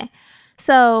 Okay,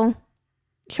 so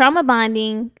trauma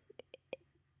bonding.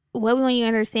 What we want you to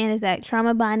understand is that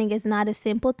trauma bonding is not a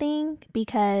simple thing,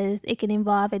 because it can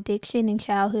involve addiction and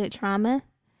childhood trauma.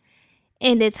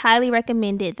 And it's highly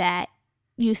recommended that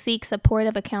you seek support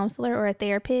of a counselor or a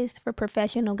therapist for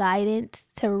professional guidance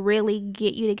to really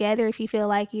get you together if you feel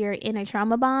like you're in a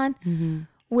trauma bond.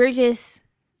 We're just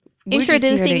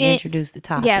introducing it. Introduce the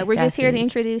topic. Yeah, we're just here to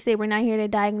introduce it. We're not here to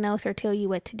diagnose or tell you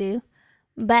what to do.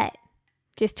 But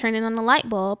just turning on the light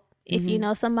bulb if you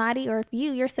know somebody, or if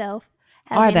you yourself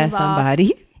have been involved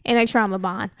somebody in a trauma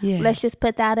bond. Let's just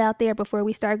put that out there before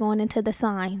we start going into the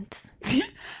signs.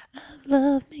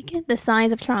 Love making the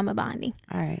signs of trauma bonding.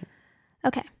 All right.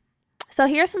 Okay. So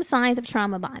here's some signs of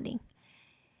trauma bonding.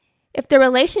 If the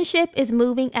relationship is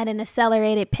moving at an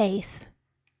accelerated pace,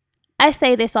 I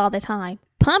say this all the time,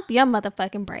 pump your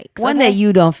motherfucking brakes. One that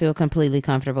you don't feel completely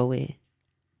comfortable with.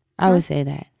 I would say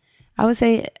that. I would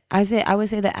say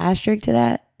the asterisk to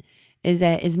that is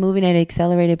that it's moving at an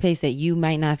accelerated pace that you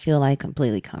might not feel like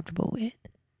completely comfortable with.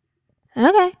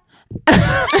 Okay.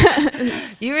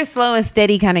 You're a slow and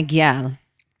steady kind of gal.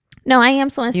 No, I am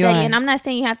slow and steady. And I'm not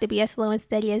saying you have to be as slow and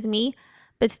steady as me,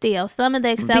 but still, some of the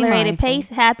accelerated pace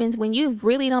happens when you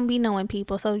really don't be knowing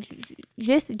people. So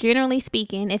just generally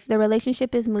speaking, if the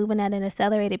relationship is moving at an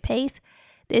accelerated pace,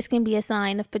 this can be a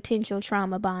sign of potential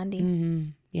trauma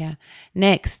bonding. Yeah.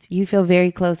 Next, you feel very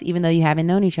close even though you haven't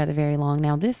known each other very long.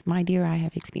 Now, this, my dear, I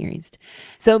have experienced.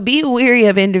 So be wary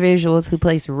of individuals who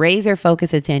place razor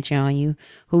focused attention on you,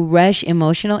 who rush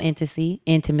emotional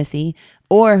intimacy,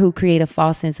 or who create a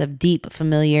false sense of deep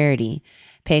familiarity.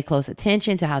 Pay close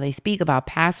attention to how they speak about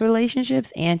past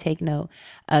relationships and take note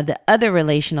of the other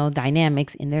relational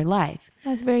dynamics in their life.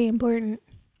 That's very important.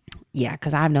 Yeah,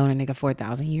 because I've known a nigga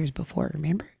 4,000 years before,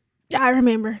 remember? I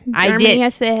remember. I Germany did.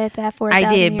 has said that for 1,000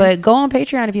 I did, years. but go on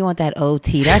Patreon if you want that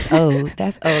OT. That's old.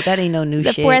 That's old. That ain't no new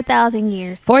the shit. 4,000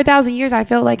 years. 4,000 years, I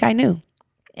felt like I knew.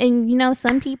 And you know,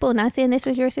 some people, not saying this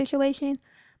was your situation,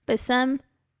 but some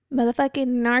motherfucking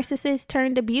narcissists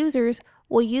turned abusers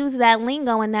will use that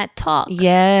lingo and that talk.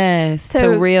 Yes,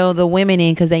 to reel the women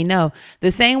in because they know.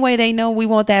 The same way they know we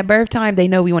want that birth time, they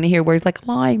know we want to hear words like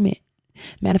alignment,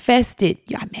 manifested.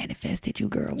 Yeah, I manifested you,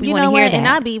 girl. We want to hear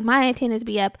that. And my antennas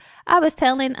be up. I was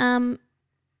telling our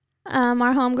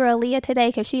homegirl Leah today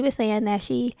because she was saying that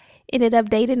she ended up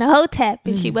dating a hotep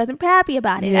and she wasn't happy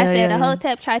about it. I said a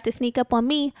hotep tried to sneak up on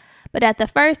me, but at the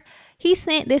first he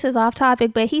sent, this is off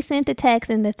topic, but he sent the text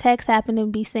and the text happened to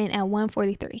be sent at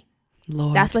 1:43.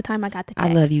 Lord, that's what time I got the text.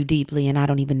 I love you deeply and I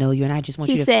don't even know you and I just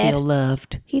want you to feel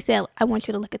loved. He said, I want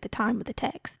you to look at the time of the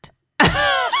text.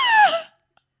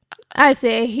 I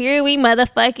said, here we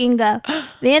motherfucking go.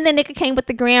 Then the nigga came with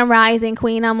the Grand Rising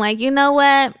Queen. I'm like, you know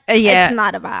what? It's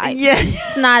not a vibe. Yeah.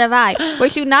 It's not a vibe.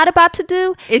 What you not about to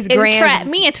do is trap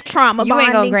me into trauma bonding. You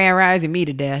ain't gonna Grand Rising me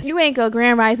to death. You ain't gonna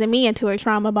Grand Rising me into a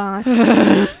trauma bond.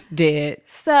 Dead.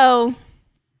 So,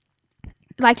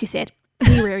 like you said,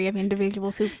 be wary of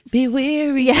individuals who... Be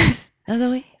wary. Yes.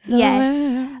 Otherwise.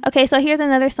 Yes. Okay, so here's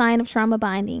another sign of trauma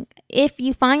bonding. If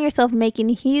you find yourself making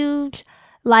huge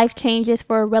life changes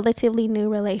for a relatively new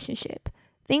relationship,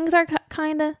 things are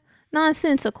kind of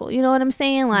nonsensical. You know what I'm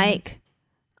saying? Like,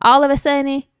 all of a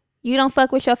sudden, you don't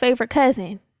fuck with your favorite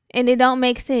cousin, and it don't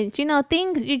make sense. You know,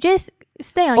 things, you just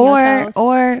stay on your toes.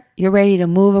 Or you're ready to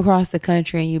move across the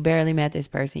country, and you barely met this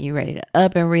person. You're ready to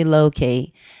up and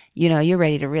relocate. You know, you're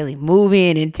ready to really move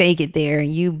in and take it there,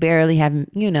 and you barely have,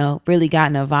 you know, really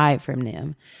gotten a vibe from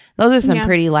them. Those are some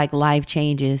pretty, like, life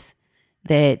changes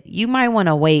that you might want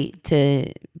to wait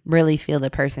to really feel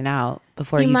the person out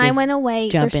before you might want to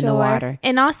wait, jump in the water.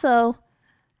 And also,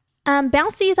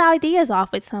 bounce these ideas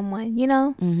off with someone, you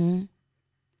know,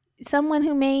 someone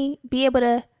who may be able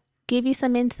to give you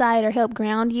some insight or help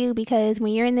ground you, because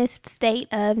when you're in this state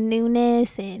of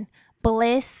newness and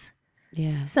bliss,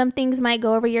 some things might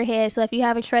go over your head. So if you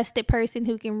have a trusted person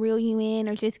who can reel you in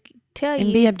or just tell you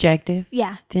and be objective,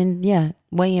 then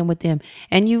weigh in with them.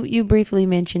 And you briefly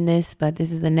mentioned this, but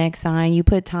this is the next sign. You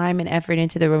put time and effort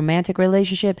into the romantic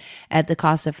relationship at the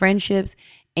cost of friendships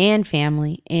and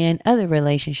family and other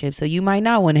relationships. So you might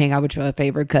not want to hang out with your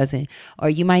favorite cousin, or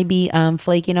you might be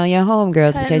flaking on your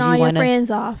homegirls because you want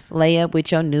to lay up with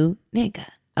your new nigga.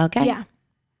 Okay. Yeah.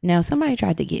 Now somebody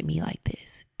tried to get me like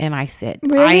this, and I said,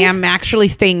 really? I am actually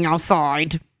staying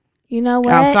outside. You know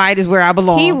what? Outside is where I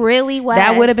belong. He really was.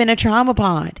 That would have been a trauma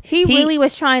bond. He really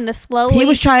was trying to slowly. He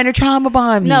was trying to trauma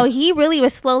bond me. No, he really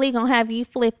was slowly going to have you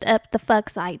flipped up the fuck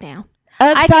side down.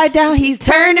 Upside down. He's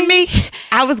turning me.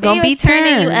 I was going to be turned.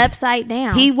 Turning you upside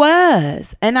down. He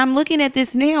was. And I'm looking at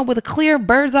this now with a clear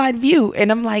bird's eye view.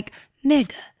 And I'm like,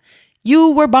 nigga,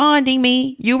 you were bonding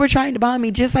me. You were trying to bond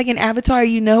me just like in Avatar,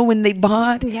 you know, when they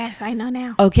bond. Yes, I know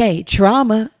now. Okay,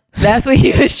 trauma. That's what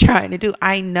he was trying to do.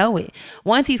 I know it.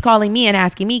 Once he's calling me and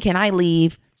asking me, can I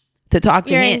leave to talk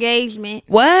to your him? Engagement.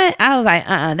 What? I was like,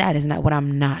 that is not what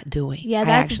I'm not doing. Yeah,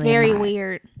 that's very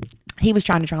weird. He was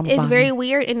trying to trauma bond me. It's very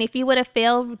weird. And if you would have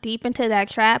fell deep into that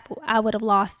trap, I would have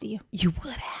lost you. You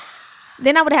would have.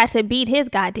 Then I would have had to beat his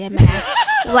goddamn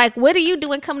ass. Like, what are you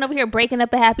doing coming over here breaking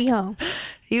up a happy home?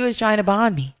 He was trying to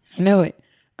bond me. I know it.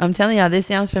 I'm telling y'all, this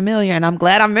sounds familiar, and I'm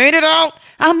glad I made it out.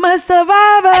 I'm a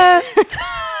survivor.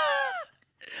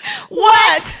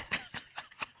 What?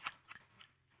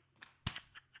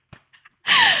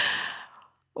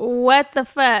 What the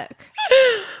fuck?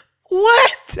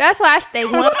 What? That's why I stay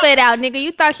 1 foot out, nigga.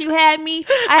 You thought you had me?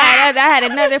 I had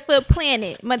another foot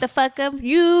planted, motherfucker.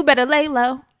 You better lay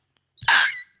low.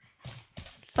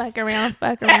 Fuck around.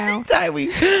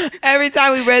 Every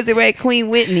time we resurrect Queen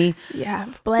Whitney.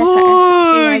 Yeah, bless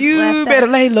her. You better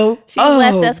lay low. She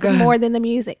left us with more than the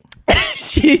music.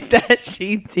 She did.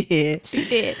 She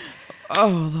did.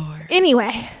 Oh, Lord.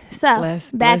 Anyway, so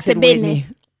back to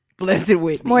business. Blessed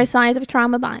Whitney. More signs of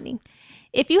trauma bonding.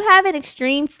 If you have an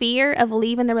extreme fear of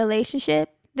leaving the relationship,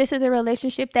 this is a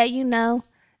relationship that you know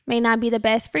may not be the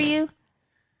best for you,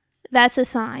 that's a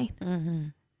sign. Mm-hmm.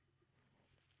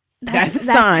 That's a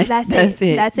sign. That's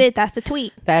it. That's it. That's the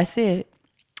tweet. That's it.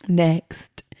 Next.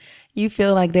 You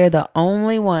feel like they're the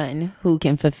only one who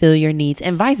can fulfill your needs,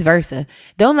 and vice versa.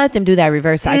 Don't let them do that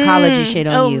reverse psychology shit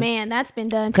on you. Oh man, that's been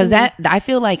done. Because I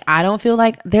feel like I don't feel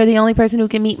like they're the only person who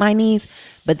can meet my needs,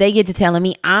 but they get to telling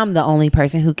me I'm the only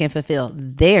person who can fulfill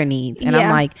their needs, and I'm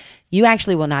like, You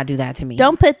actually will not do that to me.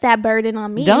 Don't put that burden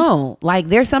on me. Don't. Like,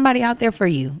 there's somebody out there for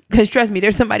you. Because trust me,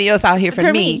 there's somebody else out here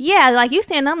for me. Yeah, like you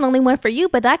saying I'm the only one for you,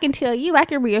 but I can tell you, I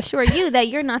can reassure you that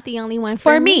you're not the only one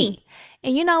for me.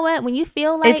 And you know what? When you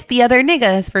feel like it's the other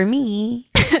niggas for me.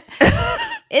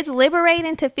 It's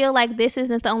liberating to feel like this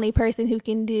isn't the only person who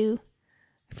can do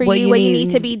for you what you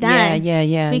need to be done.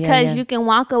 Yeah. Because you can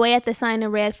walk away at the sign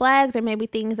of red flags or maybe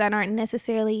things that aren't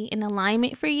necessarily in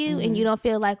alignment for you, and you don't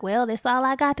feel like, well, that's all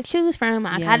I got to choose from.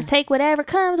 I got to take whatever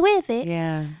comes with it.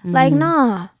 Yeah. Like,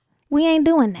 nah, we ain't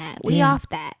doing that. We off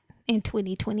that in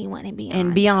 2021 and beyond.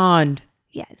 And beyond.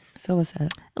 Yes. So what's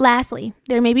up? Lastly,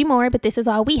 there may be more, but this is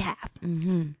all we have.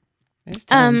 There's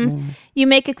tons more. You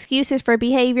make excuses for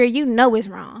behavior you know is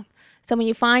wrong. So when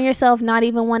you find yourself not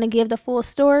even want to give the full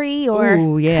story or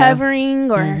covering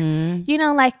or, you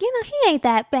know, like, you know, he ain't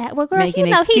that bad. Well, girl, Making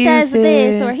you know, excuses. he does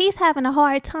this or he's having a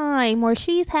hard time or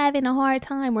she's having a hard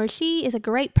time or she is a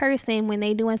great person when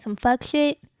they doing some fuck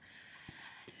shit.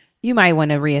 You might want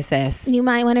to reassess. You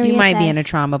might want to reassess. You might be in a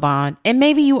trauma bond. And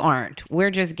maybe you aren't. We're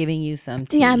just giving you some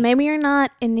tea. Yeah, maybe you're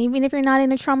not. And even if you're not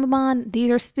in a trauma bond,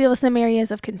 these are still some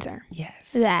areas of concern. Yes.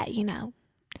 That, you know,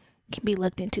 can be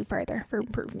looked into further for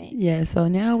improvement. Yeah, so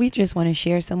now we just want to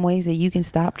share some ways that you can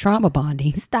stop trauma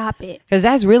bonding. Stop it. Because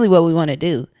that's really what we want to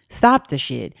do. Stop the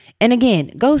shit. And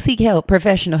again, go seek help,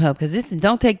 professional help. Because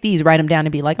don't take these, write them down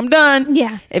and be like, I'm done.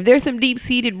 Yeah. If there's some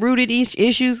deep-seated, rooted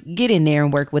issues, get in there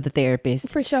and work with a therapist.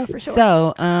 For sure.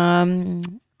 So,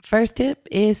 first tip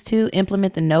is to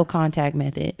implement the no contact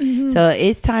method. So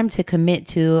it's time to commit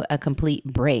to a complete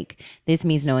break. This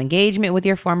means no engagement with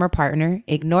your former partner.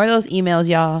 Ignore those emails,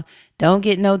 y'all.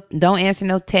 Don't answer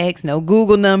no texts, no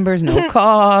Google numbers, no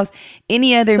calls,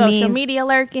 any other social media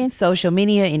lurking, social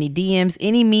media, any DMs,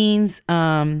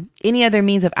 any other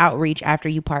means of outreach after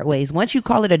you part ways. Once you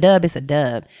call it a dub, it's a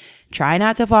dub. Try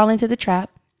not to fall into the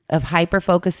trap of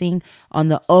hyper-focusing on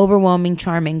the overwhelming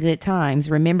charm and good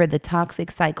times. Remember the toxic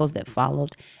cycles that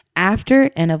followed after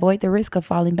and avoid the risk of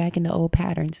falling back into old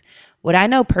patterns. What I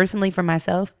know personally for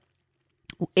myself,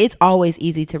 it's always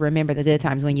easy to remember the good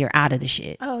times when you're out of the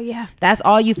shit. Oh, yeah. That's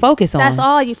all you focus on. That's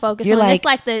all you focus You're on. like, it's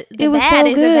like the it was bad so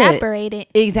is good. evaporated.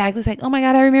 Exactly. It's like, oh my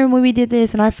God, I remember when we did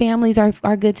this and our families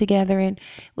are good together and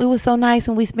it was so nice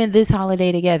when we spent this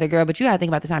holiday together, girl. But you got to think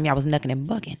about the time y'all was knucking and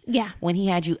bucking. Yeah. When he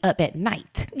had you up at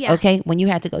night. Yeah. Okay. When you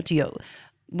had to go to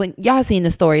when y'all seen the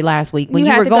story last week, when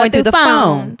you had were to go going through the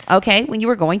phone. phones. Okay. When you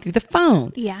were going through the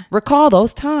phone. Yeah. Recall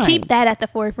those times. Keep that at the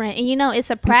forefront. And you know,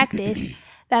 it's a practice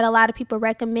that a lot of people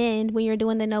recommend when you're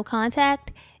doing the no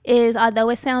contact is, although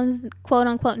it sounds quote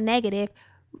unquote negative,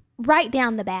 write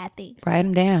down the bad things. Write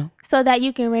them down. So that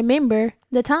you can remember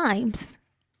the times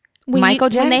when Michael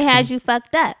Jackson. when they had you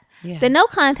fucked up. Yeah. The no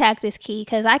contact is key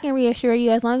because I can reassure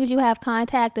you, as long as you have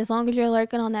contact, as long as you're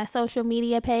lurking on that social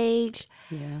media page,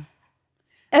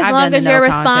 as I've long done as the you're no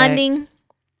contact. responding,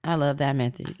 I love that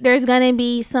method. there's going to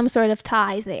be some sort of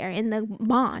ties there in the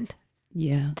bond.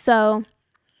 Yeah. So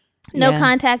no Yeah.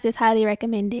 contact is highly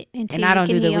recommended. And I don't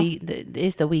do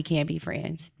it's the we can't be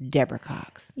friends. Deborah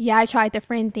Cox. Yeah, I tried the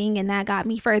friend thing and that got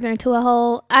me further into a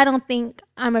hole. I don't think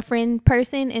I'm a friend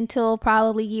person until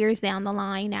probably years down the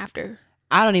line after.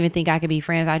 I don't even think I could be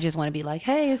friends. I just want to be like,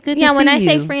 hey, it's good to see you. Yeah, when I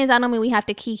say friends, I don't mean we have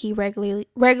to kiki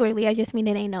regularly. I just mean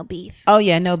it ain't no beef. Oh,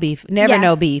 yeah, no beef. Never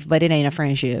no beef, but it ain't a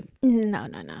friendship. No.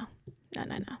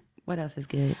 What else is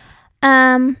good?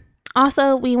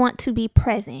 Also, we want to be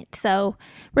present. So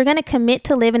we're going to commit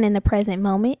to living in the present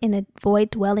moment and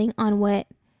avoid dwelling on what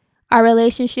our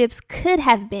relationships could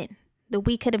have been. That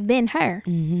we could have been her.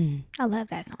 I love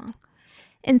that song.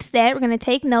 Instead, we're going to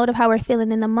take note of how we're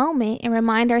feeling in the moment and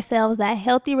remind ourselves that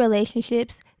healthy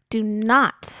relationships do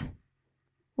not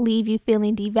leave you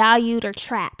feeling devalued or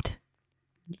trapped.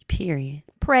 Period.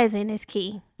 Present is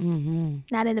key.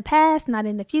 Not in the past, not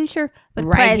in the future, but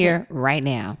right present. here, right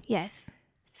now. Yes.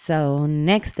 So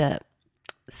next up,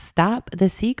 stop the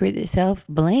secret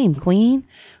self-blame, queen.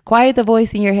 Quiet the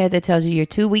voice in your head that tells you you're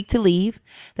too weak to leave,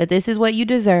 that this is what you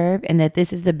deserve, and that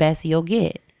this is the best you'll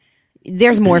get.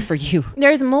 There's more for you.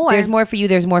 There's more. There's more for you.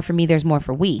 There's more for me. There's more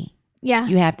for we. Yeah.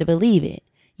 You have to believe it.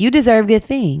 You deserve good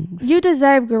things. You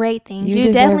deserve great things.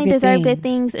 You definitely deserve things. good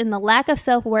things. And the lack of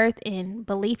self-worth and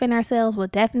belief in ourselves will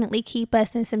definitely keep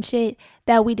us in some shit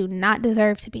that we do not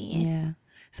deserve to be in. Yeah.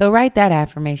 So write that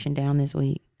affirmation down this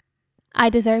week. I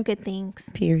deserve good things.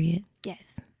 Period. Yes.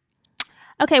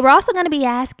 Okay, we're also going to be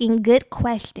asking good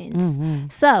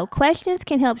questions. So questions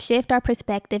can help shift our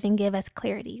perspective and give us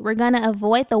clarity. We're going to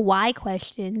avoid the why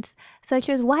questions, such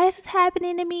as, why is this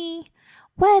happening to me?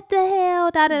 What the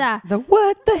hell? Da da da. The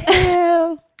what the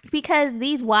hell? Because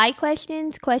these why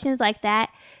questions like that,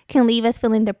 can leave us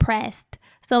feeling depressed.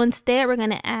 So instead, we're going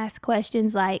to ask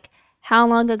questions like, how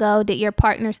long ago did your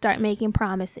partner start making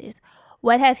promises?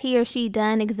 What has he or she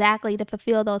done exactly to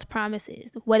fulfill those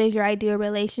promises? What is your ideal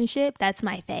relationship? That's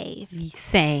my fave.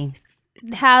 Same.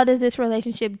 How does this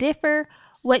relationship differ?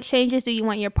 What changes do you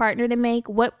want your partner to make?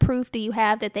 What proof do you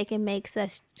have that they can make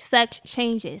such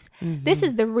changes? This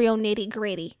is the real nitty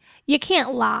gritty. You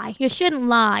can't lie. You shouldn't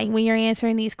lie when you're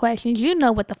answering these questions. You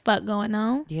know what the fuck going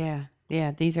on. Yeah.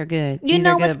 These are good. You these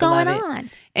know are good, what's going beloved. on.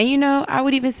 And I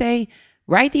would even say,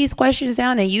 write these questions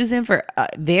down and use them for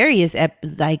various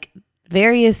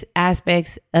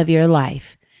aspects of your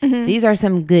life. These are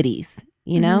some goodies.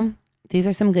 These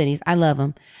are some goodies. I love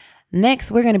them.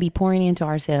 Next, we're going to be pouring into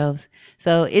ourselves.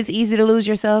 So it's easy to lose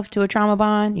yourself to a trauma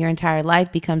bond. Your entire life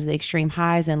becomes the extreme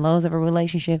highs and lows of a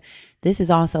relationship. This is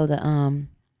also the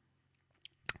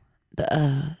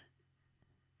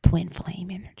twin flame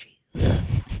energy.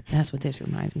 That's what this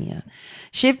reminds me of.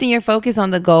 Shifting your focus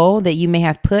on the goal that you may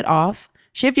have put off.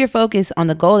 Shift your focus on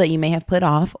the goal that you may have put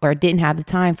off or didn't have the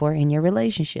time for in your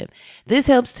relationship. This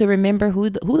helps to remember who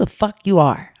the fuck you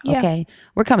are. Yeah. Okay?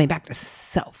 We're coming back to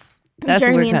self. That's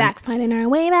what we're Journeying back, finding our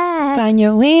way back. Find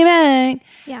your way back.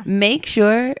 Yeah. Make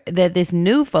sure that this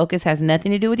new focus has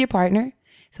nothing to do with your partner.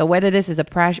 So whether this is a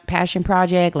passion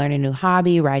project, learning a new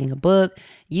hobby, writing a book,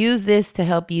 use this to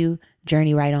help you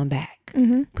journey right on back.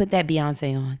 Put that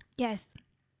Beyonce on. Yes.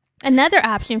 Another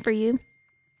option for you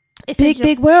is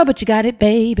Big world, but you got it,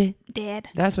 baby. Dead.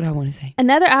 That's what I want to say.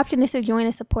 Another option is to join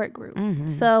a support group.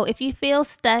 So if you feel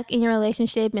stuck in your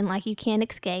relationship and like you can't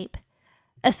escape,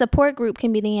 a support group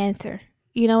can be the answer.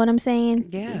 You know what I'm saying?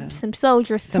 Yeah. Some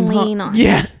soldiers to lean on.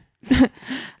 Yeah.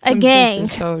 A gang.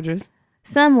 Soldiers.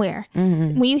 Somewhere.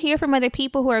 When you hear from other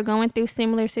people who are going through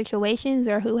similar situations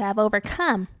or who have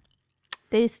overcome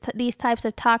these types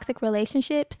of toxic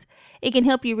relationships, it can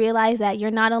help you realize that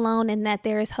you're not alone and that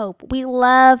there is hope. We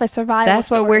love a survival That's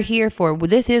story. what we're here for. Well,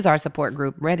 this is our support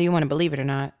group, whether you want to believe it or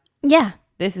not. Yeah.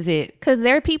 This is it. Because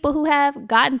there are people who have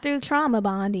gotten through trauma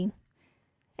bonding.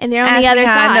 And they're on Ask the other me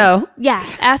how side. I know.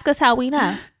 Yeah. Ask us how we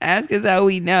know. Ask us how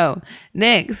we know.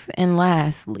 Next and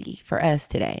lastly for us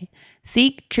today,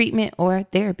 seek treatment or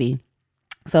therapy.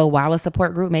 So while a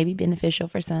support group may be beneficial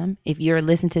for some, if you're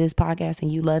listening to this podcast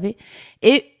and you love it,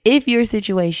 if your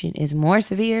situation is more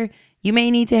severe, you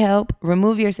may need help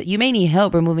removing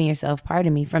yourself,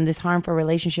 from this harmful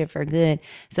relationship for good.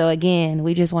 So again,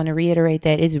 we just want to reiterate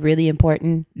that it's really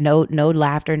important. No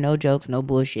laughter, no jokes, no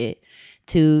bullshit.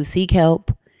 To seek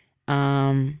help.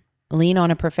 Lean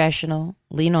on a professional,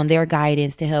 lean on their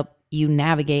guidance to help you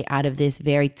navigate out of this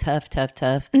very tough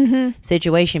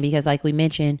situation. Because like we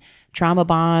mentioned, trauma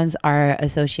bonds are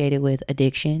associated with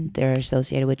addiction. They're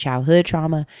associated with childhood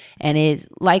trauma, and it's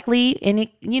likely,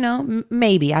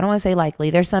 maybe, I don't want to say likely,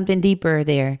 there's something deeper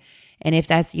there. And if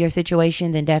that's your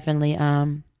situation, then definitely,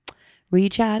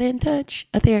 reach out and touch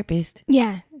a therapist.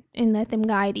 Yeah. And let them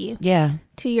guide you. Yeah.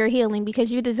 To your healing, because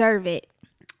you deserve it.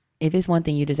 If it's one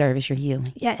thing you deserve, it's your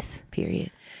healing. Yes. Period.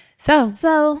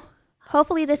 So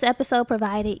hopefully this episode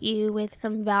provided you with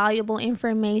some valuable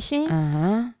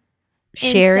information.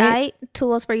 Share insight, it.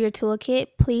 Tools for your toolkit.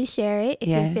 Please share it if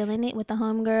Yes. you're feeling it with the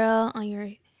homegirl on your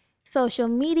social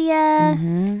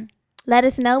media. Let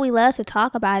us know. We love to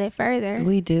talk about it further.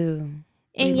 We do.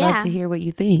 And We'd love to hear what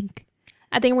you think.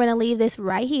 I think we're going to leave this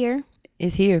right here.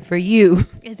 It's here for you.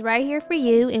 It's right here for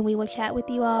you, and we will chat with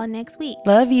you all next week.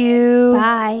 Love you.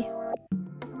 Bye.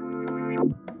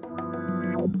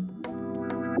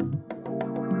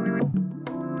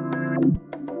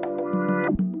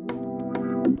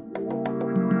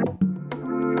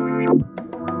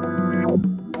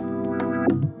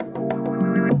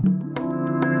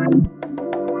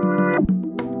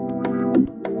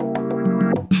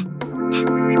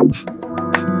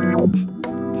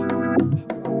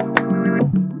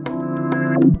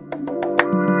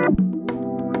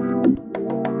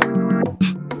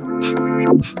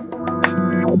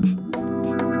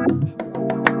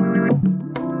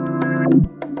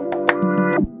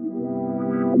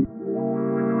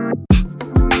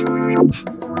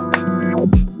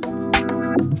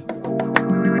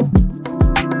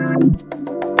 You